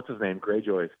 maybe it's what's his name,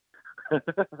 Greyjoy.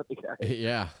 The guy.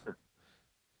 Yeah.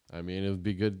 I mean, it would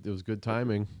be good. It was good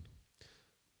timing.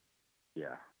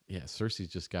 Yeah. Yeah, Cersei's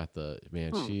just got the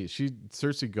man.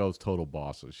 Cersei goes total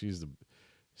boss. So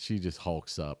she just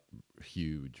hulks up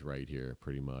huge right here,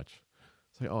 pretty much.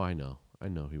 It's like, oh, I know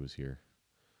he was here.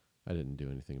 I didn't do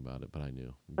anything about it, but I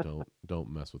knew.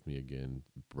 Don't mess with me again,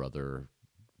 brother,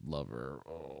 lover.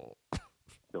 Oh,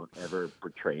 Don't ever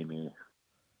betray me.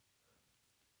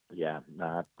 Yeah,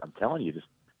 I'm telling you, just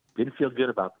didn't feel good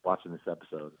about watching this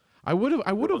episode. I would have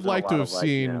wasn't liked a to lot have of, like,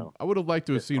 seen. you know, I would have liked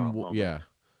to have fist seen. bump moments. Yeah,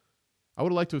 I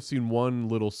would have liked to have seen one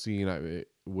little scene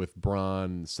with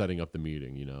Bronn setting up the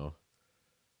meeting. You know,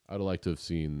 I'd have liked to have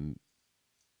seen.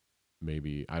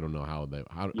 Maybe I don't know how did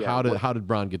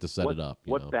Bronn get to set it up? You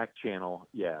know? What back channel?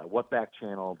 Yeah, what back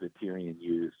channel did Tyrion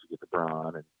use to get the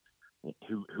Bronn, and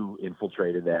who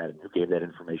infiltrated that, and who gave that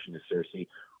information to Cersei?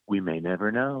 We may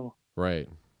never know. Right.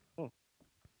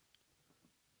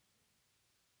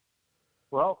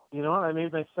 Well, you know what? I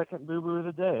made my second boo-boo of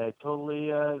the day. I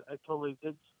totally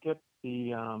did skip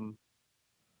the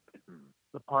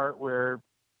part where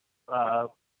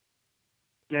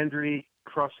Gendry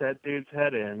crushed that dude's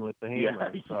head in with the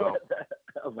hammer. Yeah, So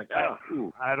I was like,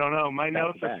 oh, I don't know. My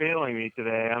notes are back. failing me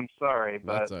today. I'm sorry,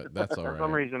 but That's all for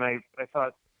some right. reason I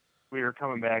thought we were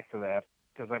coming back to that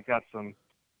because I've got some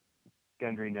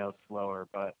Gendry notes lower.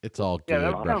 But It's all good. yeah,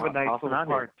 that was bro. kind of a nice Off and little on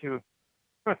here. part too.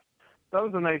 That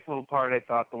was a nice little part. I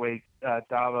thought the way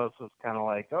Davos was kind of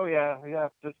like, oh yeah,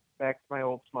 just back to my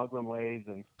old smuggling ways,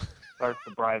 and starts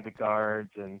to bribe the guards,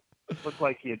 and looked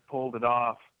like he had pulled it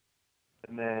off.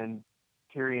 And then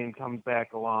Tyrion comes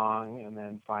back along, and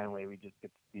then finally we just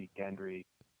get to see Gendry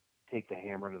take the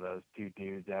hammer to those 2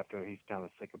 dudes after he's kind of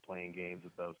sick of playing games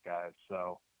with those guys.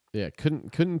 So Yeah,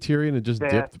 couldn't Tyrion have just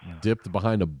dipped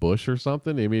behind a bush or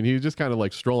something? I mean, he was just kind of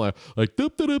like strolling, like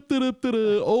dip, dip, dip, dip, dip.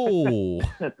 Oh,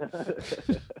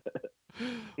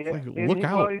 yeah, like, and look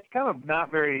out! Well, he's kind of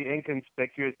not very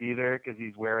inconspicuous either because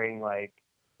he's wearing like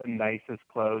the nicest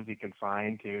clothes he can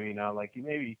find too. You know, like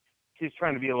maybe he's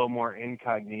trying to be a little more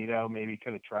incognito. Maybe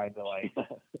could have tried to like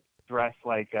dress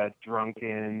like a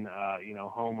drunken,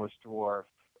 homeless dwarf.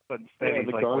 But instead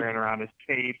he's like wearing around his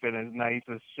cape and his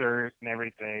nicest shirt and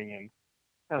everything, and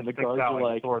kind the of sticks guards out are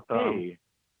like like, a sore thumb. hey,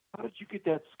 how did you get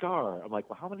that scar? I'm like,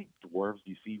 well, how many dwarves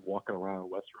do you see walking around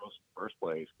Westeros in the first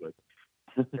place? But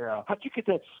Yeah. how'd you get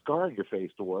that scar on your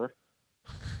face, dwarf?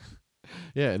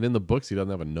 Yeah, and in the books he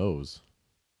doesn't have a nose.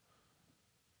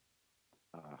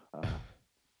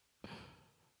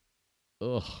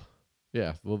 Ugh.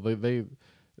 Yeah. Well,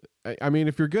 I mean,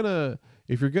 if you're gonna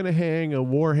hang a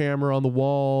warhammer on the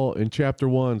wall in chapter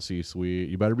 1, C-suite,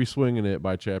 you better be swinging it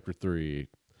by chapter 3.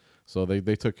 So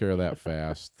they took care of that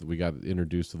fast. We got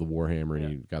introduced to the warhammer,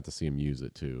 and you got to see him use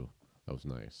it too. That was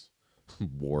nice.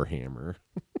 Warhammer.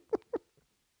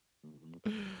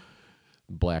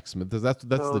 Blacksmith. That's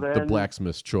the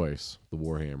blacksmith's choice. The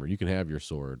warhammer. You can have your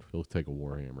sword. He'll take a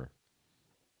warhammer.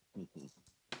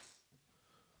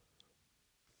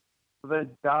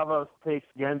 Then Davos takes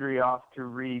Gendry off to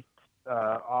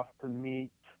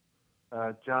meet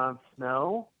Jon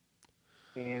Snow,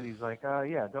 and he's like,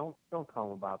 "Yeah, don't tell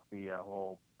him about the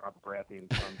whole Robert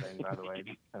Baratheon son thing. By the way,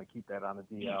 just kind of keep that on the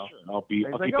DL." Yeah, sure. I'll keep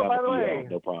like, that by on the the way,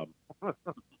 DL, no problem.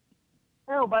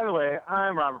 Oh, by the way,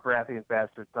 I'm Robert Baratheon's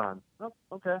bastard son. Oh,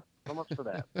 okay, so much for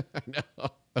that. I know.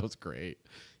 That was great.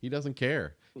 He doesn't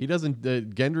care. He doesn't.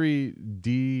 Gendry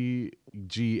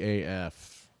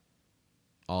DGAF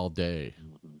all day.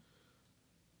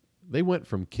 He went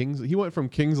from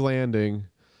King's Landing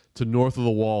to north of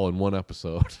the Wall in one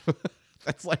episode.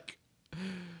 That's like,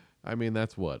 I mean,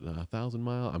 that's what, 1,000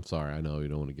 miles? I'm sorry, I know you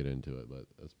don't want to get into it, but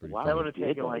that's pretty That funny. would have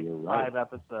taken like 5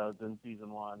 episodes in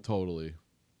season 1. Totally.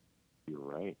 You're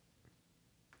right.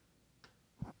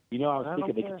 You know, I was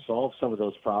thinking they could solve some of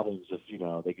those problems if, you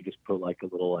know, they could just put like a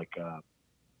little like a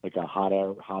hot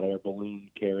air balloon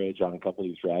carriage on a couple of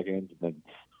these dragons, and then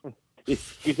you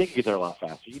think you get there a lot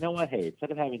faster. You know what? Hey,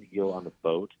 instead of having to go on the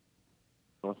boat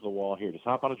north of the Wall here, just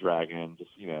hop on a dragon.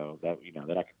 Just that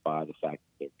I could buy the fact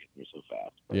that they're getting here so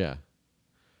fast. But yeah.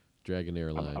 Dragon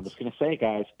Airlines. I'm just gonna say,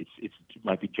 guys, it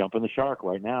might be jumping the shark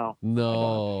right now.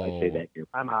 No, I say that here.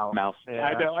 I'm out. Mouse. Yeah.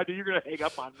 I know you're gonna hang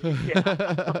up on me.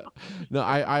 Yeah. No,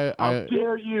 I How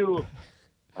dare you?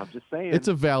 I'm just saying. It's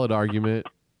a valid argument.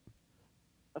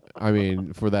 I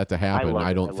mean, for that to happen,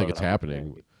 I don't think it's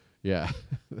happening. Yeah.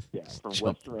 Yeah, from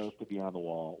Westeros to Beyond the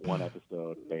Wall, one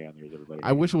episode, bam, there's everybody.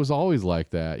 I wish it was always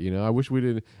like that. You know, I wish we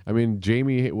did. I mean,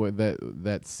 Jamie,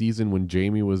 that season when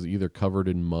Jamie was either covered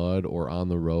in mud or on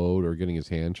the road or getting his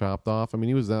hand chopped off. I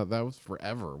mean, that was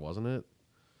forever, wasn't it?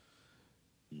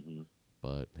 Mm-hmm.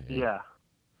 But hey, yeah,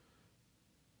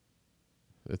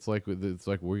 it's like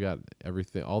we got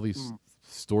everything. All these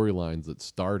storylines that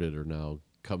started are now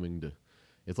coming to.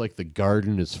 It's like the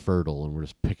garden is fertile, and we're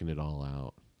just picking it all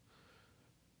out.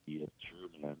 Yeah, it's true,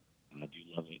 man. I do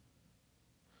love it.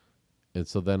 And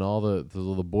so then all the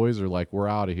boys are like, we're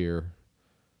out of here.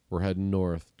 We're heading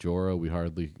north. Jorah, we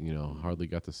hardly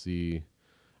got to see.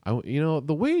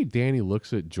 The way Danny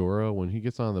looks at Jorah when he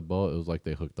gets on the boat, it was like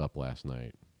they hooked up last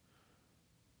night.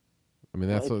 I mean,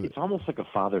 it's almost like a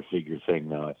father figure thing,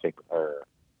 though. I think,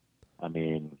 I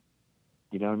mean,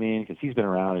 you know what I mean? Because he's been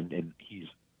around, and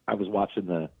I was watching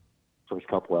the first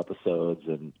couple episodes,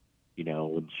 and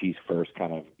when she's first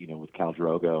kind of, with Khal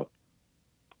Drogo,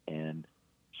 and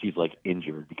she's like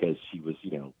injured because she was,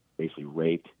 basically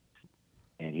raped,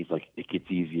 and he's like, it gets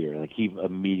easier. Like he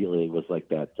immediately was like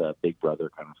that big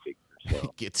brother kind of figure. So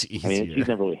it gets easier. I mean, she's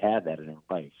never really had that in her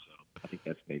life, so I think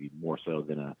that's maybe more so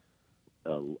than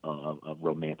a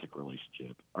romantic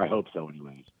relationship. Or I hope so,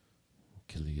 anyways.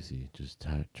 Khaleesi, just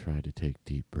try to take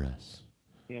deep breaths.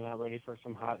 You're not ready for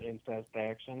some hot incest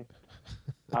action?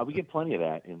 We get plenty of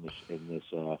that in this.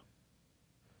 From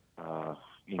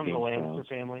the Lannister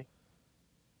family.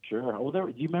 Sure. Well,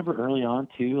 do you remember early on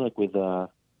too, like with it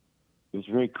was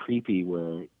very creepy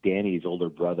where Danny's older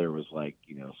brother was like,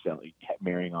 kept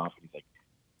marrying off, and he's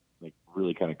like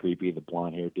really kind of creepy, the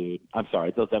blonde haired dude. I'm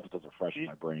sorry, those episodes are fresh in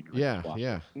my brain.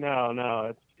 Yeah.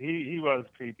 No, he was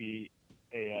creepy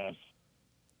AF.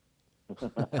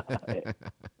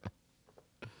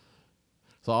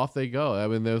 So off they go. I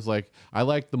mean, there's I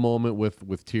liked the moment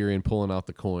with Tyrion pulling out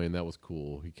the coin. That was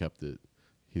cool. He kept it.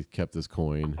 He kept his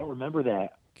coin. I don't remember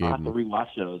that. I'll have to rewatch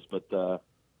those, but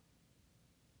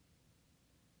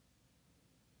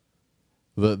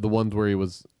the ones where he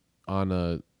was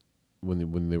on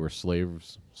when they were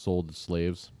slaves, sold as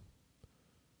slaves.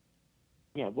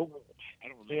 Yeah, well, I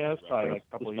don't remember. Yeah, it's probably like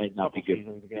a couple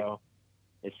seasons ago.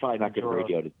 It's probably not good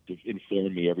radio to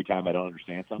inform me every time I don't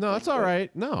understand something. No, it's all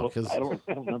right. No, because I don't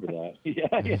remember that. Yeah.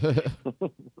 I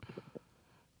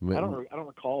don't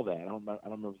recall that. I don't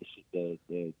remember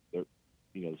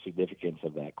the significance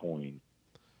of that coin.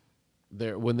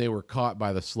 When they were caught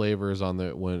by the slavers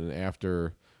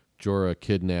after Jorah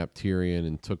kidnapped Tyrion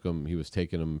and took him, he was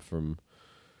taking him from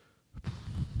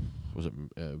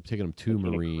taking him to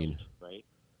Marine, right?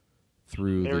 They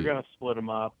were gonna split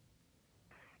him up.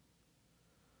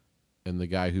 And the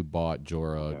guy who bought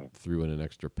Jorah threw in an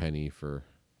extra penny for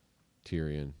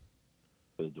Tyrion.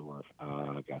 for the dwarf.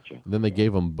 Gotcha. And then he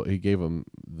gave him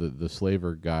the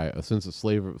slaver guy, since the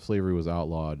slavery was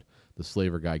outlawed, the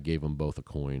slaver guy gave them both a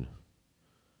coin.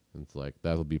 And it's like,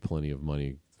 that'll be plenty of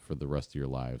money for the rest of your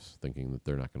lives, thinking that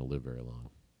they're not going to live very long.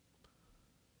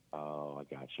 Oh,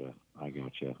 I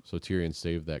gotcha. So Tyrion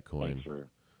saved that coin. Thanks for...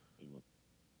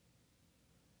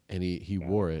 And he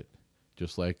wore it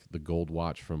just like the gold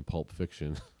watch from Pulp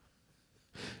Fiction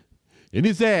in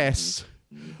his ass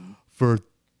for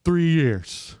 3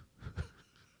 years.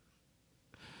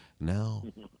 Now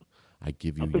I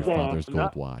give you your father's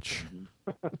gold watch.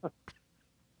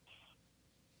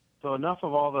 So enough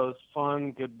of all those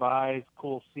fun goodbyes,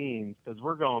 cool scenes, because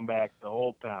we're going back to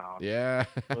Old Town. Yeah.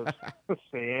 With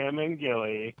Sam and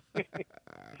Gilly.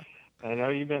 I know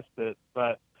you missed it,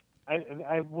 but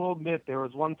I will admit there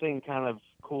was one thing kind of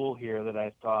cool here that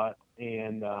I thought,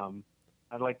 and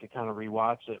I'd like to kind of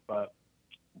rewatch it, but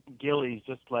Gilly's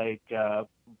just like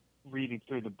reading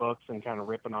through the books and kind of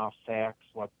ripping off facts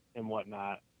and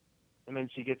whatnot. And then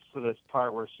she gets to this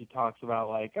part where she talks about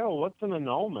like, oh, what's an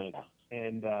annulment?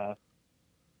 And,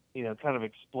 kind of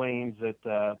explains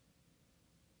that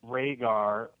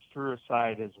Rhaegar threw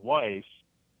aside his wife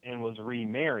and was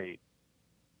remarried.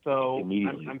 So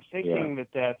I'm thinking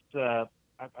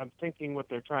I'm thinking what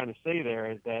they're trying to say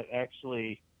there is that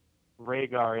actually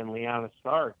Rhaegar and Lyanna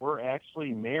Stark were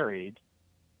actually married,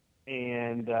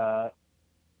 and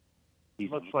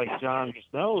looks like Jon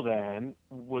Snow then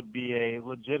would be a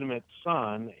legitimate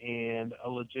son and a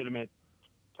legitimate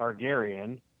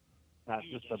Targaryen, not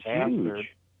just a bastard.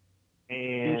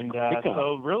 And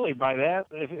so really by that,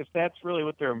 if that's really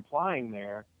what they're implying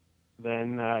there,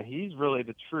 then he's really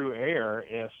the true heir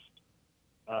if,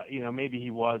 maybe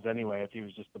he was anyway if he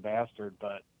was just a bastard,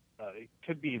 but it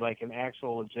could be like an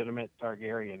actual legitimate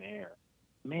Targaryen heir.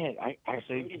 Man, I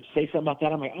say something about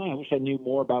that. I'm like, I wish I knew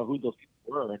more about who those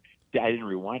people were. I didn't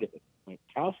rewind it. Like,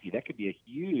 Kowski, that could be a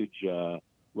huge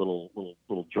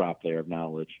little drop there of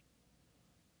knowledge.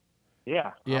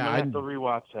 Yeah, I'm gonna have to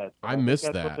rewatch that. I missed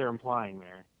that's that. What they're implying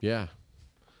there. Yeah,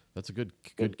 that's a good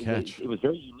catch. It was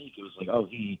very unique. It was like,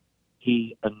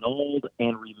 he annulled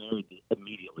and remarried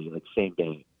immediately, like same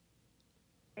day.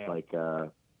 Yeah. Like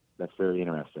that's very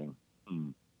interesting.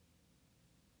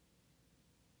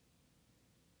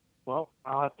 Well,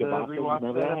 I'll have to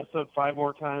rewatch that episode 5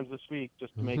 more times this week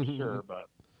just to make sure. But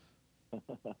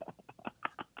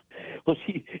well,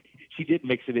 she did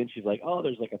mix it in. She's like, oh,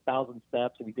 there's like 1,000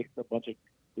 steps, and he takes a bunch of.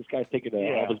 This guy's taking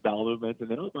all of his bowel movements, and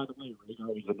then by the way, Rhaegar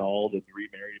was annulled and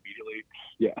remarried immediately.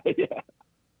 Yeah.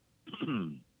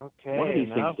 Okay. One of these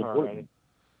things is important.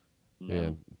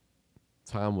 Yeah.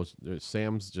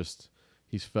 Sam's just,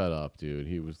 he's fed up, dude.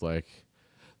 He was like,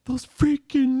 those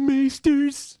freaking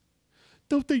maesters,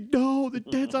 don't they know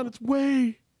that Dad's on its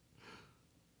way?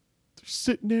 They're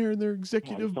sitting there in their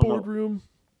executive boardroom.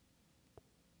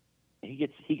 He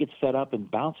gets set up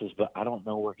and bounces, but I don't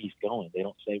know where he's going. They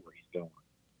don't say where he's going.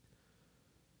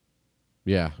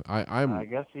 Yeah, I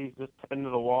guess he's just pinned to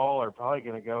the wall, or probably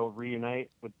going to go reunite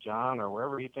with Jon, or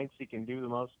wherever he thinks he can do the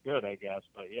most good, I guess.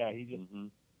 But yeah, he just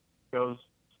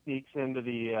sneaks into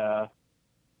the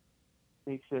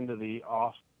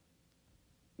off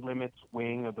limits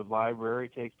wing of the library,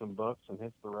 takes some books, and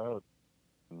hits the road.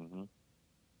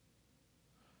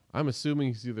 I'm assuming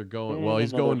he's either going. Well,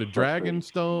 he's going to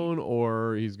Dragonstone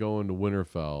or he's going to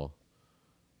Winterfell.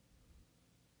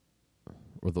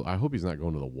 I hope he's not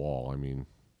going to the Wall. I mean,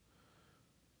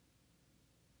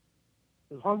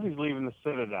 as long as he's leaving the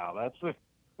Citadel,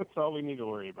 that's all we need to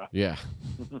worry about. Yeah,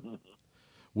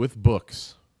 with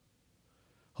books,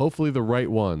 hopefully the right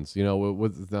ones.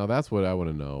 Now that's what I want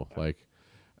to know. Like,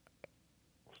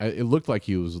 it looked like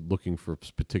he was looking for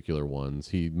particular ones.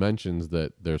 He mentions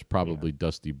that there's probably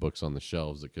dusty books on the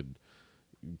shelves that could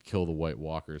kill the White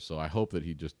Walkers. So I hope that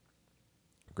he just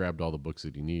grabbed all the books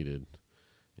that he needed.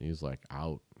 And he's like,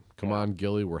 out. Come on,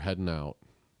 Gilly, we're heading out.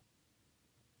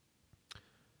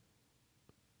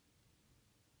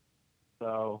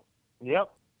 So,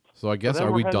 yep. So I guess,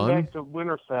 are we done? Back to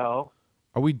Winterfell.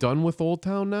 Are we done with Old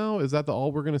Town now? Is that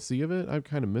all we're going to see of it? I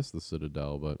kind of missed the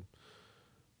Citadel, but...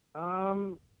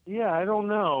 Yeah, I don't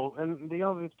know. And the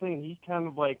other thing, he kind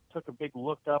of like took a big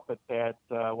look up at that,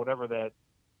 whatever that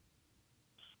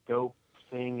scope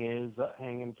thing is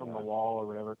hanging from the wall or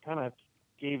whatever. Kind of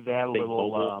gave that a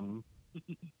little,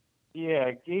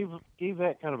 gave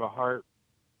that kind of a heart,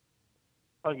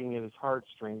 tugging at his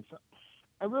heartstrings.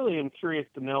 I really am curious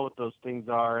to know what those things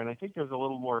are, and I think there's a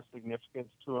little more significance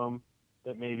to them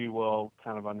that maybe we'll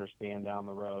kind of understand down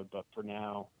the road. But for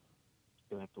now,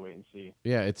 gonna have to wait and see.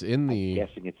 Yeah, it's in the. I'm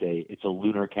guessing it's a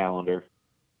lunar calendar.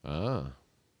 Ah,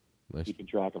 Nice. keeping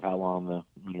track of how long the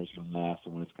winter's going to last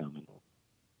and when it's coming.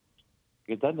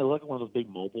 It doesn't look like one of those big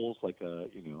mobiles, like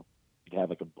you'd have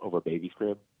like over a baby's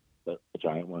crib, a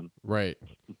giant one. Right.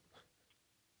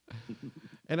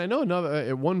 And I know another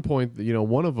at one point,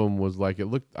 one of them was like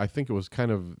I think it was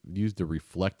kind of used to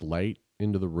reflect light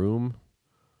into the room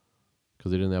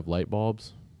because they didn't have light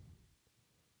bulbs.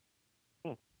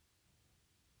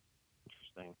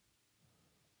 Interesting.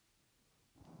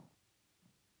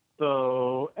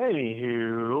 So,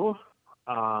 anywho,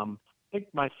 I think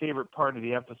my favorite part of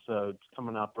the episode's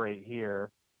coming up right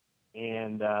here,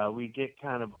 and we get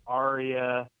kind of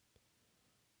Arya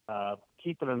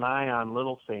keeping an eye on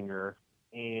Littlefinger,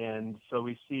 and so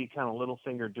we see kind of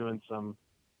Littlefinger doing some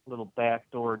little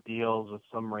backdoor deals with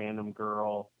some random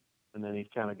girl, and then he's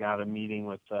kind of got a meeting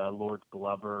with Lord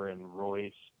Glover and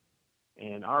Royce,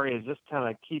 and Arya is just kind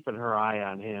of keeping her eye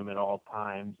on him at all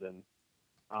times, and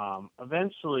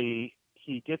eventually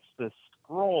he gets this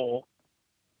scroll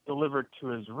delivered to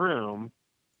his room,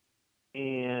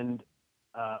 and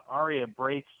Arya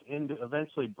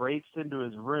eventually breaks into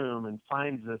his room and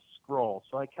finds this scroll.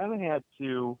 So I kind of had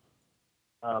to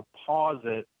pause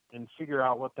it and figure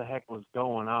out what the heck was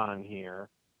going on here.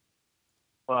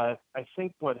 But I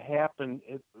think what happened,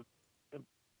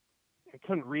 I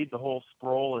couldn't read the whole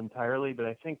scroll entirely, but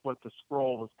I think what the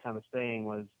scroll was kind of saying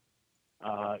was,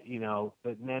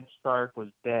 that Ned Stark was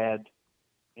dead,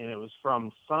 and it was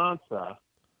from Sansa,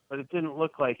 but it didn't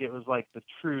look like it was like the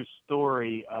true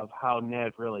story of how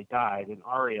Ned really died. And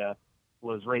Arya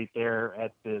was right there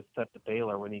at the Sept of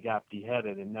Baelor when he got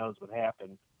beheaded and knows what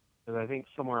happened. Because I think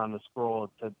somewhere on the scroll it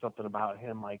said something about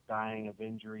him like dying of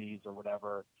injuries or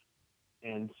whatever.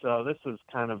 And so this was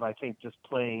kind of, I think, just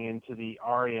playing into the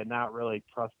Arya not really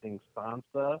trusting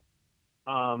Sansa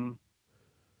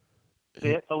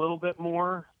bit a little bit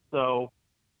more. So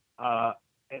I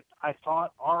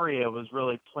thought Arya was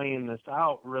really playing this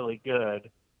out really good.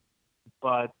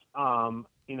 But,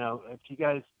 if you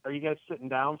guys sitting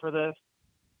down for this?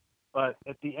 But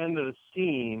at the end of the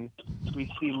scene,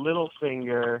 we see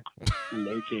Littlefinger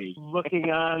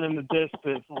looking on in the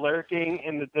distance, lurking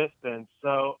in the distance.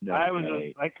 So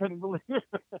I couldn't believe it.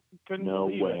 No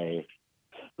way.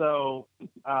 So,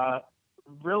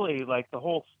 really, like the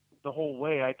whole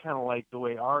way, I kind of like the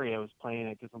way Arya was playing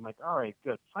it, because I'm like, all right,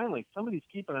 good. Finally, somebody's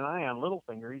keeping an eye on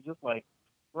Littlefinger. He's just like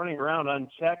running around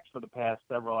unchecked for the past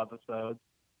several episodes.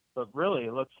 But really,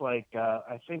 it looks like,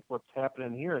 I think what's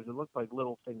happening here is it looks like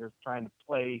Littlefinger's trying to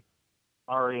play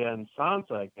Arya and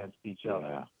Sansa against each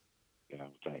other. Yeah,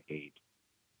 which I hate.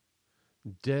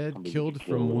 Dead, killed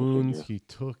from wounds he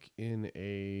took in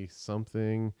a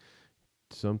something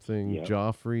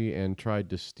Joffrey, and tried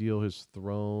to steal his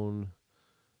throne.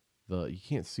 You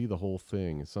can't see the whole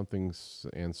thing. Something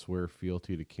and swear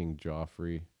fealty to King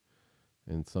Joffrey,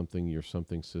 and your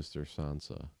something sister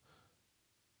Sansa.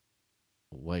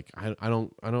 Like I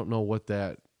don't know what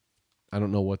that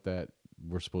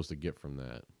we're supposed to get from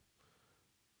that.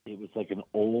 It was like an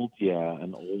old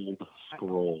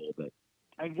scroll that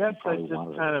I guess I just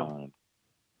kind of,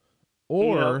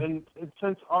 or and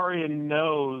since Arya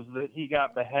knows that he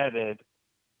got beheaded,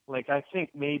 like I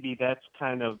think maybe that's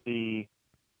kind of the,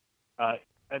 I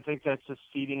think that's just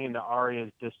feeding into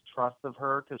Arya's distrust of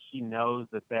her, because she knows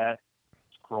that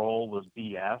scroll was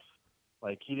BS.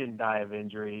 Like, he didn't die of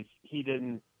injuries. He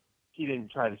didn't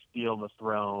try to steal the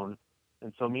throne.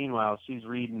 And so meanwhile, she's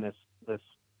reading this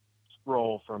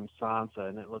scroll from Sansa,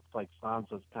 and it looks like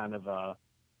Sansa's kind of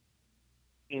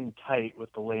in tight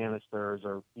with the Lannisters,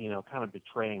 or kind of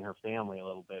betraying her family a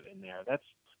little bit in there.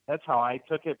 That's how I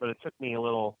took it, but it took me a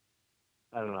little,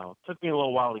 I don't know, it took me a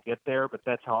little while to get there, but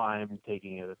that's how I'm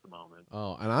taking it at the moment.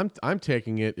 Oh, and I'm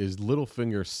taking it as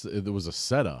Littlefinger. There was a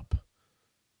setup.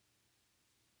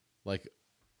 Like,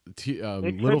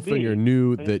 Littlefinger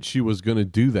knew that she was going to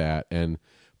do that and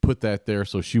put that there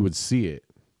so she would see it.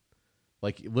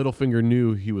 Like, Littlefinger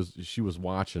knew she was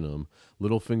watching him.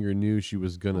 Littlefinger knew she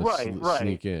was going to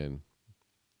sneak in.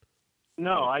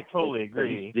 No, I totally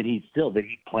agree. Did he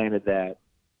planted that?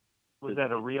 Was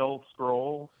that a real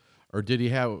scroll? Or did he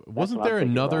have? Wasn't there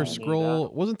another scroll?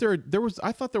 Wasn't there? There was.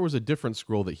 I thought there was a different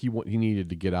scroll that he needed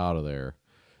to get out of there.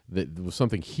 That was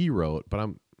something he wrote, but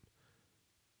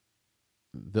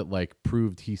that like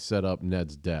proved he set up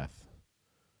Ned's death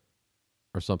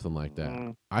or something like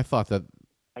that. I thought that.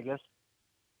 I guess.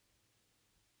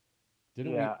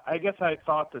 Didn't I guess I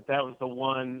thought that was the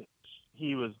one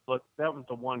that was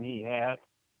the one he had,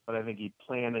 but I think he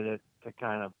planted it to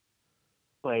kind of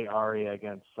play Arya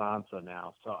against Sansa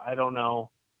now. So I don't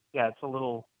know. Yeah, it's a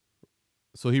little.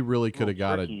 So he really could have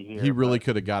got it. He really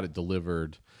could have got it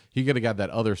delivered. He could have got that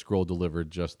other scroll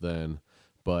delivered just then,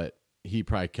 but he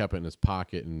probably kept it in his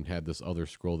pocket and had this other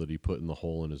scroll that he put in the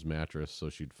hole in his mattress so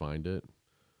she'd find it.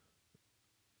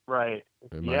 Right.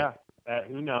 It Yeah.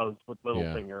 Who knows with Yeah.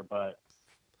 Littlefinger, but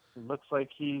it looks like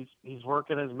he's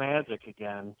working his magic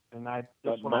again. And I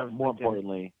just But more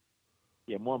importantly,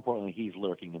 he's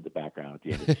lurking in the background at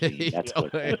the end of the scene. That's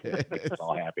what makes us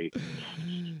all happy.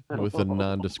 With a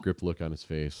nondescript look on his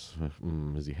face.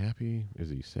 Is he happy? Is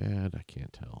he sad? I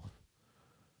can't tell.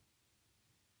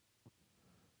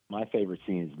 My favorite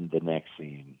scene is the next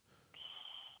scene.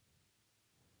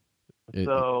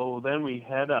 So then we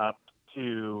head up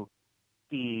to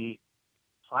see,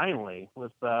 finally,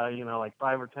 with like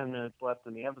 5 or 10 minutes left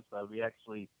in the episode, we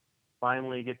actually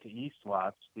finally get to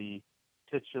Eastwatch, the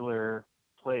titular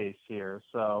place here.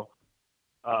 So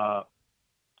Jon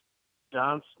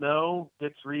Snow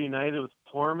gets reunited with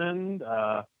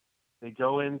Tormund. They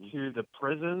go into the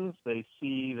prisons. They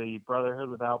see the Brotherhood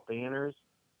Without Banners,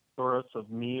 Thoros of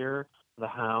Myr, the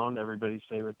Hound, everybody's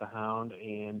favorite, the Hound,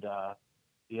 and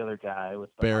the other guy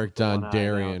with the Beric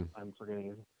Dondarrion. I'm forgetting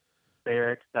his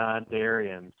Beric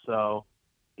Dondarrion. So,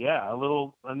 yeah,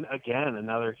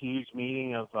 another huge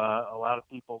meeting of a lot of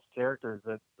people's characters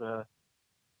that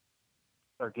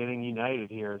are getting united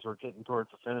here as we're getting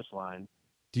towards the finish line.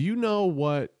 Do you know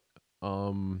what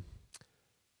Thoros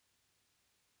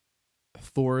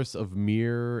of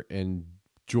Myr and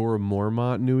Jorah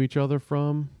Mormont knew each other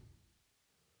from?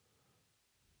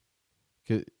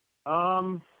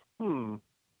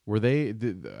 Were they?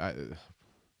 I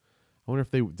wonder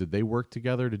if did they work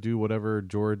together to do whatever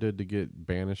Jorah did to get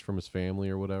banished from his family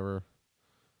or whatever.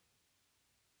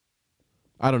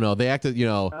 I don't know. They acted,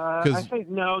 I think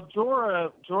no.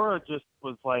 Jorah just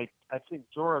was like, I think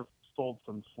Jorah sold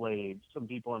some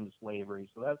people into slavery,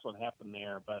 so that's what happened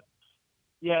there. But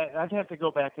yeah, I'd have to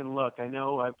go back and look. I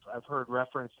know I've heard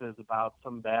references about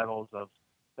some battles of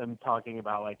them talking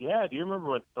about, like, yeah, do you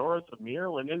remember when Thoros of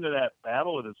Myr went into that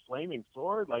battle with his flaming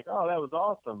sword? Like, oh, that was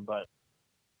awesome. But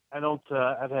I don't.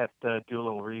 I'd have to do a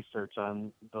little research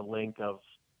on the link of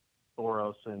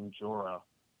Thoros and Jorah.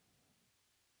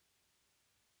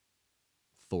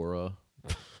 Thora.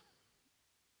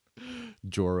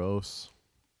 Joros.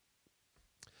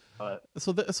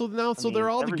 So they're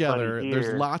all together. Here,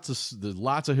 there's lots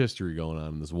of history going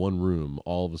on in this one room.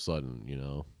 All of a sudden,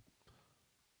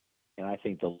 And I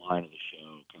think the line of the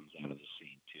show comes out of the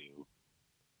scene too,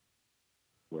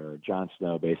 where Jon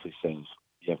Snow basically says,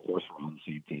 "Yeah, of course we're on the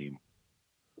same team.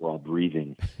 We're all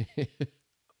breathing.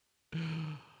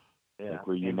 Like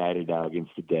we're united now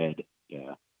against the dead."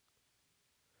 Yeah.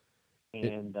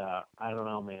 And I don't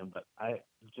know, man, but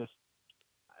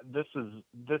this is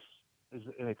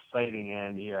an exciting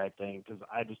end here, I think, because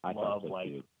I love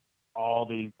all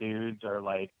these dudes are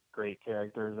like great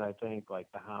characters. I think like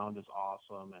the Hound is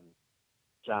awesome, and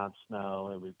Jon Snow,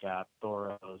 and we've got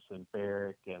Thoros and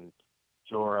Beric and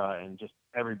Jorah, and just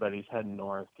everybody's heading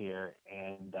north here.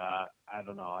 And I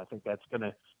don't know, I think that's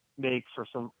gonna make for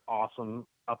some awesome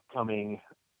upcoming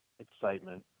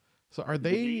excitement. So are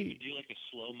they do like a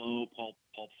slow-mo Pulp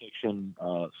Fiction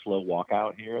slow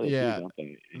walkout here? Yeah. Don't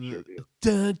they? They sure do.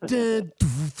 Dun, dun,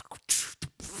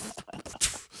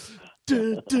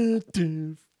 dun, dun,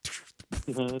 dun.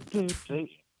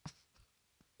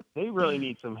 They really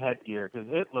need some headgear because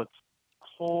it looks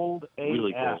cold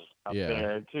really AF cold up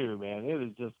there too, man. It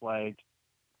is just like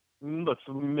looks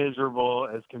miserable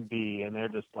as can be, and they're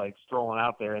just like strolling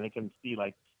out there, and they can see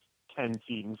like 10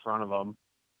 feet in front of them.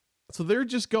 So they're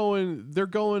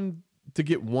going to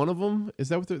get one of them. Is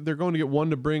that what they're going to get one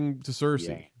to bring to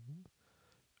Cersei,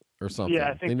 or something? Yeah,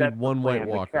 I think they that's need one the plan, White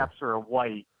Walker. to capture a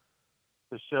white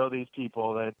to show these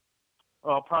people that,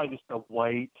 well, probably just a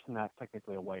white, not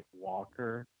technically a White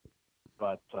Walker,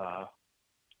 but I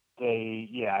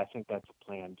think that's a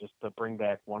plan, just to bring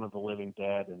back one of the living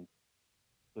dead and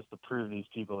just to prove these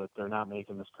people that they're not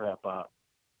making this crap up.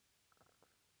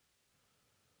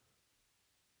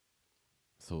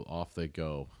 So off they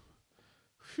go.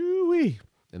 Whoo-wee.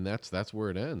 And that's where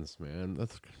it ends, man.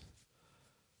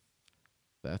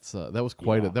 That was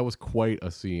quite a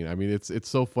scene. I mean, it's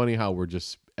so funny how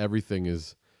everything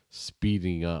is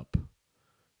speeding up.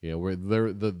 Where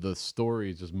the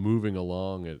story is just moving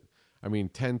along at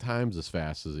 10 times as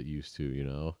fast as it used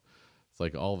to, It's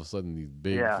like all of a sudden these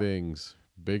big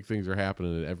things are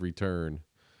happening at every turn,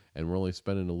 and we're only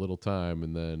spending a little time,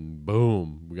 and then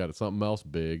boom, we got something else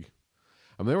big.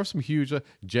 There were some huge.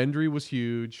 Gendry was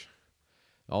huge.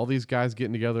 All these guys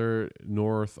getting together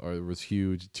north was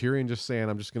huge. Tyrion just saying,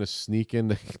 "I'm just going to sneak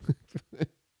into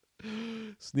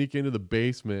the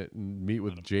basement and meet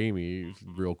with Jaime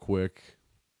real quick."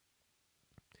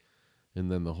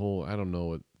 And then the whole, I don't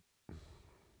know,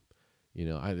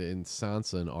 and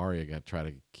Sansa and Arya got to try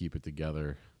to keep it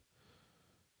together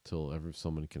till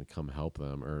someone can come help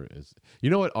them. Or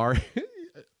what Arya,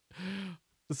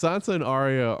 Sansa and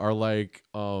Arya are like,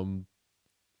 they're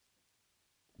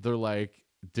like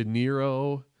De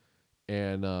Niro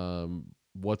and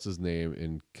what's his name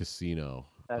in Casino?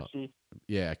 Pesci.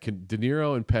 De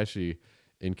Niro and Pesci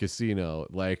in Casino.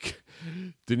 Like,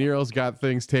 De Niro's got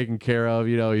things taken care of.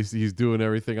 He's doing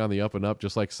everything on the up and up,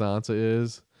 just like Sansa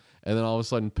is. And then all of a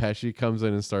sudden, Pesci comes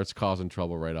in and starts causing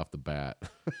trouble right off the bat.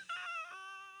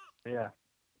 Yeah.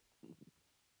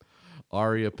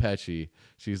 Arya Pesci.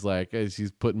 She's like, hey,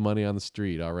 she's putting money on the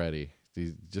street already.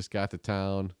 She's just got to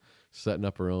town, setting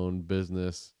up her own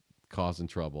business, causing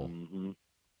trouble. Mm-hmm.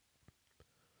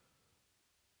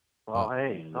 Well,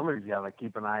 hey, somebody's got to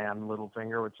keep an eye on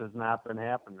Littlefinger, which has not been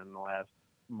happening in the last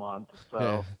month. So,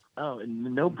 Yeah. Oh,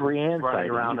 and no Brienne running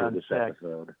fighting around either on this deck.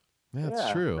 episode.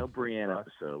 That's true. No Brienne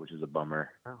episode, which is a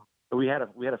bummer. Oh. But we had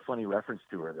a funny reference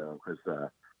to her though, because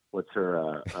what's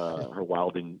her her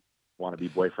Wilding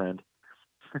wannabe boyfriend?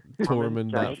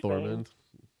 Tormund, not Johnny Thormund.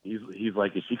 He's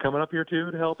like, is she coming up here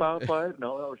too to help out fight?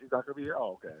 No, she's not gonna be here.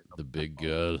 Oh, okay. The big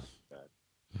girl.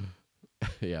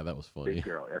 Yeah, that was funny. Big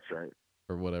girl, that's right.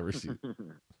 Or whatever she.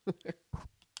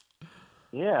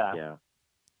 Yeah.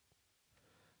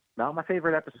 Not my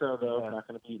favorite episode though. Yeah.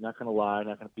 Not gonna lie.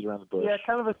 Not gonna beat around the bush. Yeah,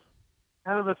 kind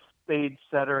of a stage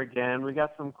setter again. We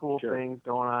got some cool Sure. things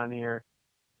going on here,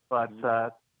 but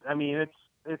I mean,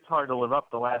 it's hard to live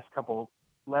up. The last couple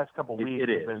weeks it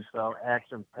have is. been so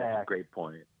action That's a packed. great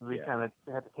point. We kind of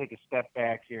had to take a step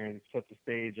back here and set the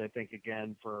stage, I think,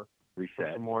 again for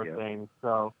Reset. some more Yep. things.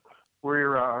 So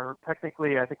we're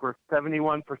technically, I think we're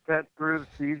 71% through the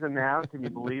season now. Can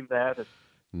you believe that?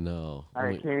 No.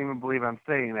 I can't even believe I'm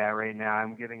saying that right now.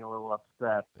 I'm getting a little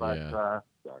upset, but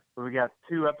so we got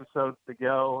 2 episodes to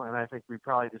go, and I think we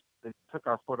probably they took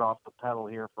our foot off the pedal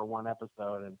here for 1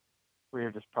 episode, and we're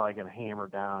just probably going to hammer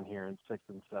down here in 6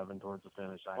 and 7 towards the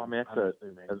finish. That's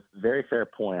a very fair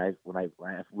point. When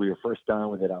we were first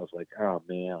done with it, I was like, oh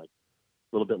man, like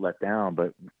a little bit let down.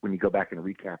 But when you go back and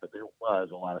recap it, there was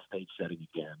a lot of stage setting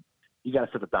again. You got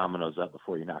to set the dominoes up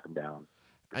before you knock them down.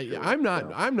 I'm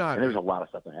not. And there's a lot of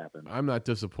stuff that happened. I'm not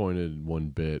disappointed one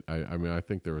bit. I mean, I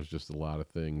think there was just a lot of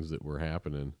things that were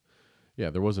happening.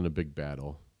 Yeah, there wasn't a big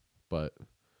battle, but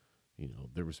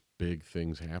there was big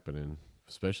things happening,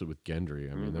 especially with Gendry.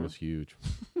 I mean, that was huge.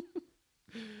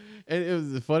 And it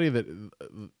was funny that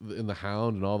in the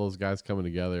Hound and all those guys coming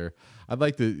together, I'd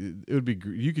like to. It would be.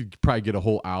 You could probably get a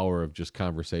whole hour of just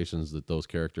conversations that those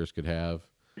characters could have.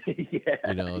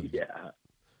 Yeah.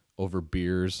 Over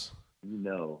beers.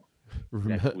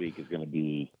 Next week is going to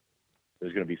be.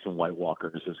 There's going to be some White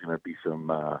Walkers. There's going to be some.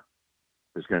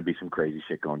 There's going to be some crazy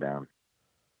shit going down.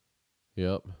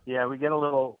 Yep. Yeah, we get a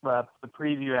little. The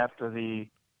preview after the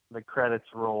credits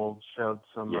rolled showed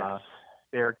some.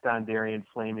 Beric Dondarrion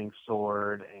flaming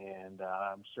sword, and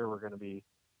I'm sure we're going to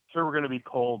be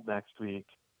cold next week.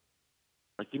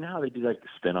 Like, you know how they do like the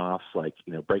spin-offs, like,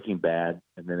 Breaking Bad,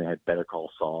 and then they had Better Call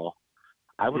Saul.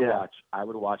 I would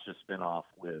watch a spin-off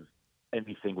with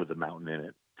anything with a mountain in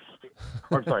it.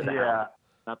 Or I'm sorry, the Hound.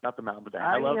 Not the mountain, but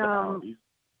I love the Hound. He's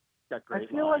got great I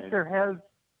feel lines.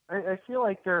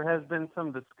 like there has been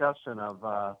some discussion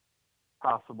of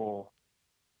possible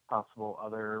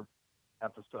other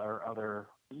episode or other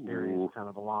series kind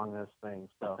of along this thing.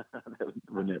 So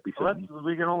wouldn't it be something?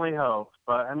 We can only hope.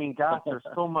 But I mean, gosh, there's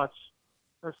so much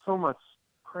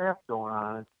crap going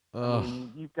on. I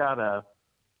mean, you've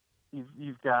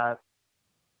got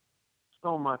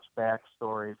so much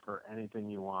backstory for anything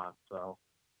you want. So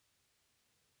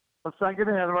let's not get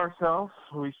ahead of ourselves.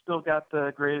 We still got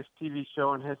the greatest TV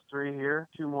show in history here.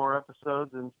 2 more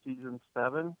episodes in season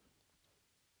 7.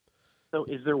 So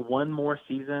is there one more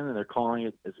season and they're calling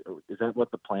it, is that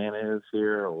what the plan is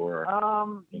here, or?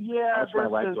 Yeah,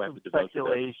 there's some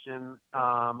speculation.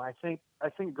 I think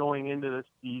going into this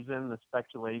season, the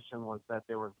speculation was that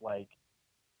there was like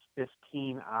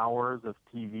 15 hours of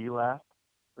TV left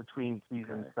between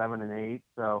season 7 and 8.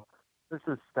 So this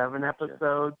is 7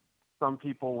 episodes. Some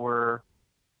people were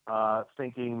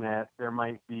thinking that there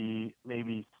might be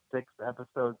maybe 6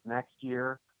 episodes next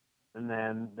year. And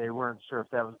then they weren't sure if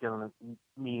that was going to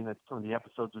mean that some of the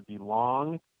episodes would be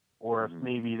long, or if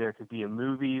maybe there could be a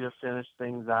movie to finish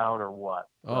things out, or what.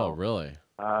 Oh, really?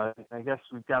 I guess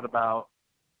we've got about,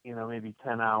 maybe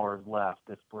 10 hours left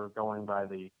if we're going by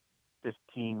the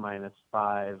 15 minus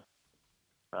 5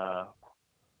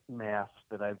 math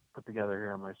that I put together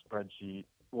here on my spreadsheet.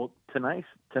 Well, tonight's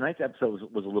episode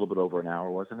was a little bit over an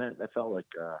hour, wasn't it? That felt like.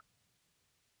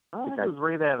 I think it was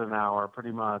right at an hour,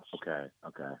 pretty much. Okay.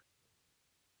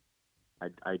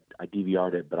 I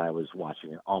DVR'd it, but I was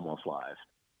watching it almost live.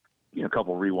 A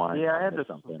couple rewinds. Yeah, I had to.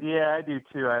 something. Yeah, I do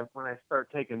too. When I start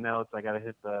taking notes, I got to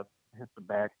hit the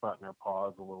back button or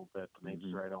pause a little bit to make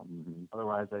sure I don't. Mm-hmm.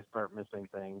 Otherwise, I start missing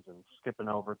things and skipping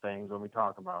over things when we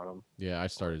talk about them. Yeah, I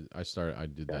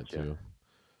did that Gotcha. too.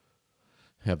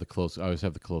 I always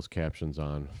have the closed captions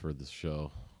on for this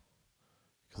show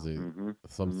because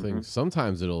things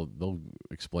sometimes they'll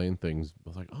explain things. I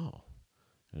was like, oh,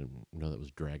 I didn't know that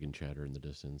was dragon chatter in the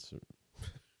distance.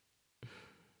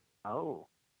 Oh,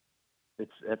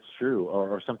 That's true.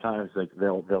 Or sometimes like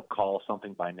they'll call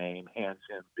something by name, hands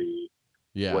him the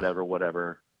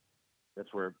whatever.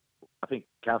 That's where I think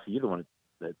Kelsey, you're the one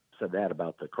that said that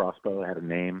about the crossbow had a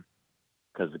name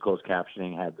because the closed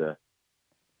captioning had the.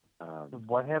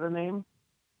 What had a name?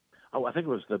 Oh, I think it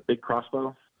was the big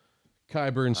crossbow.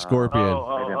 Kyburn Scorpion.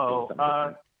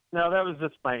 No, that was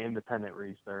just my independent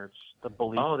research. The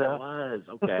belief. Oh, that was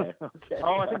okay. Okay.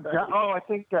 I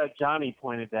think Johnny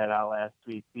pointed that out last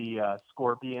week. The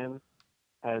Scorpion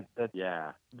has that.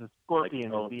 Yeah. The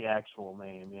Scorpion is the actual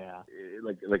name. Yeah.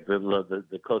 Like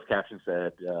the closed caption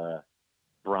said,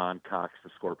 Braun Cox the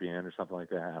Scorpion or something like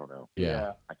that. I don't know.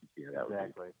 Yeah. I can see it. That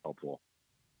exactly. would be helpful.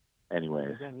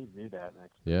 Anyways. I need to do that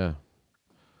next. Yeah.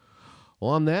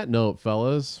 Well, on that note,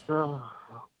 fellas,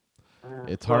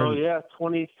 it's hard. Oh yeah,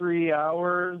 23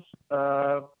 hours,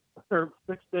 or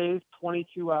 6 days,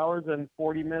 22 hours and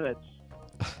 40 minutes.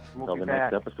 Until the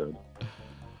next episode.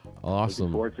 Awesome.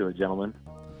 Looking forward to it, gentlemen.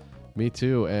 Me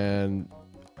too. And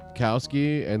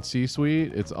Kowski and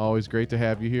C-Suite, it's always great to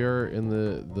have you here in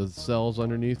the cells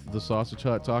underneath the Sausage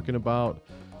Hut talking about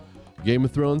Game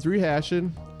of Thrones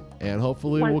rehashing. And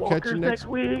hopefully we'll catch you next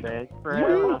week. Thanks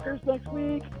for Walkers next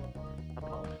week.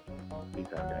 Peace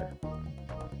out,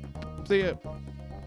 guys. See ya.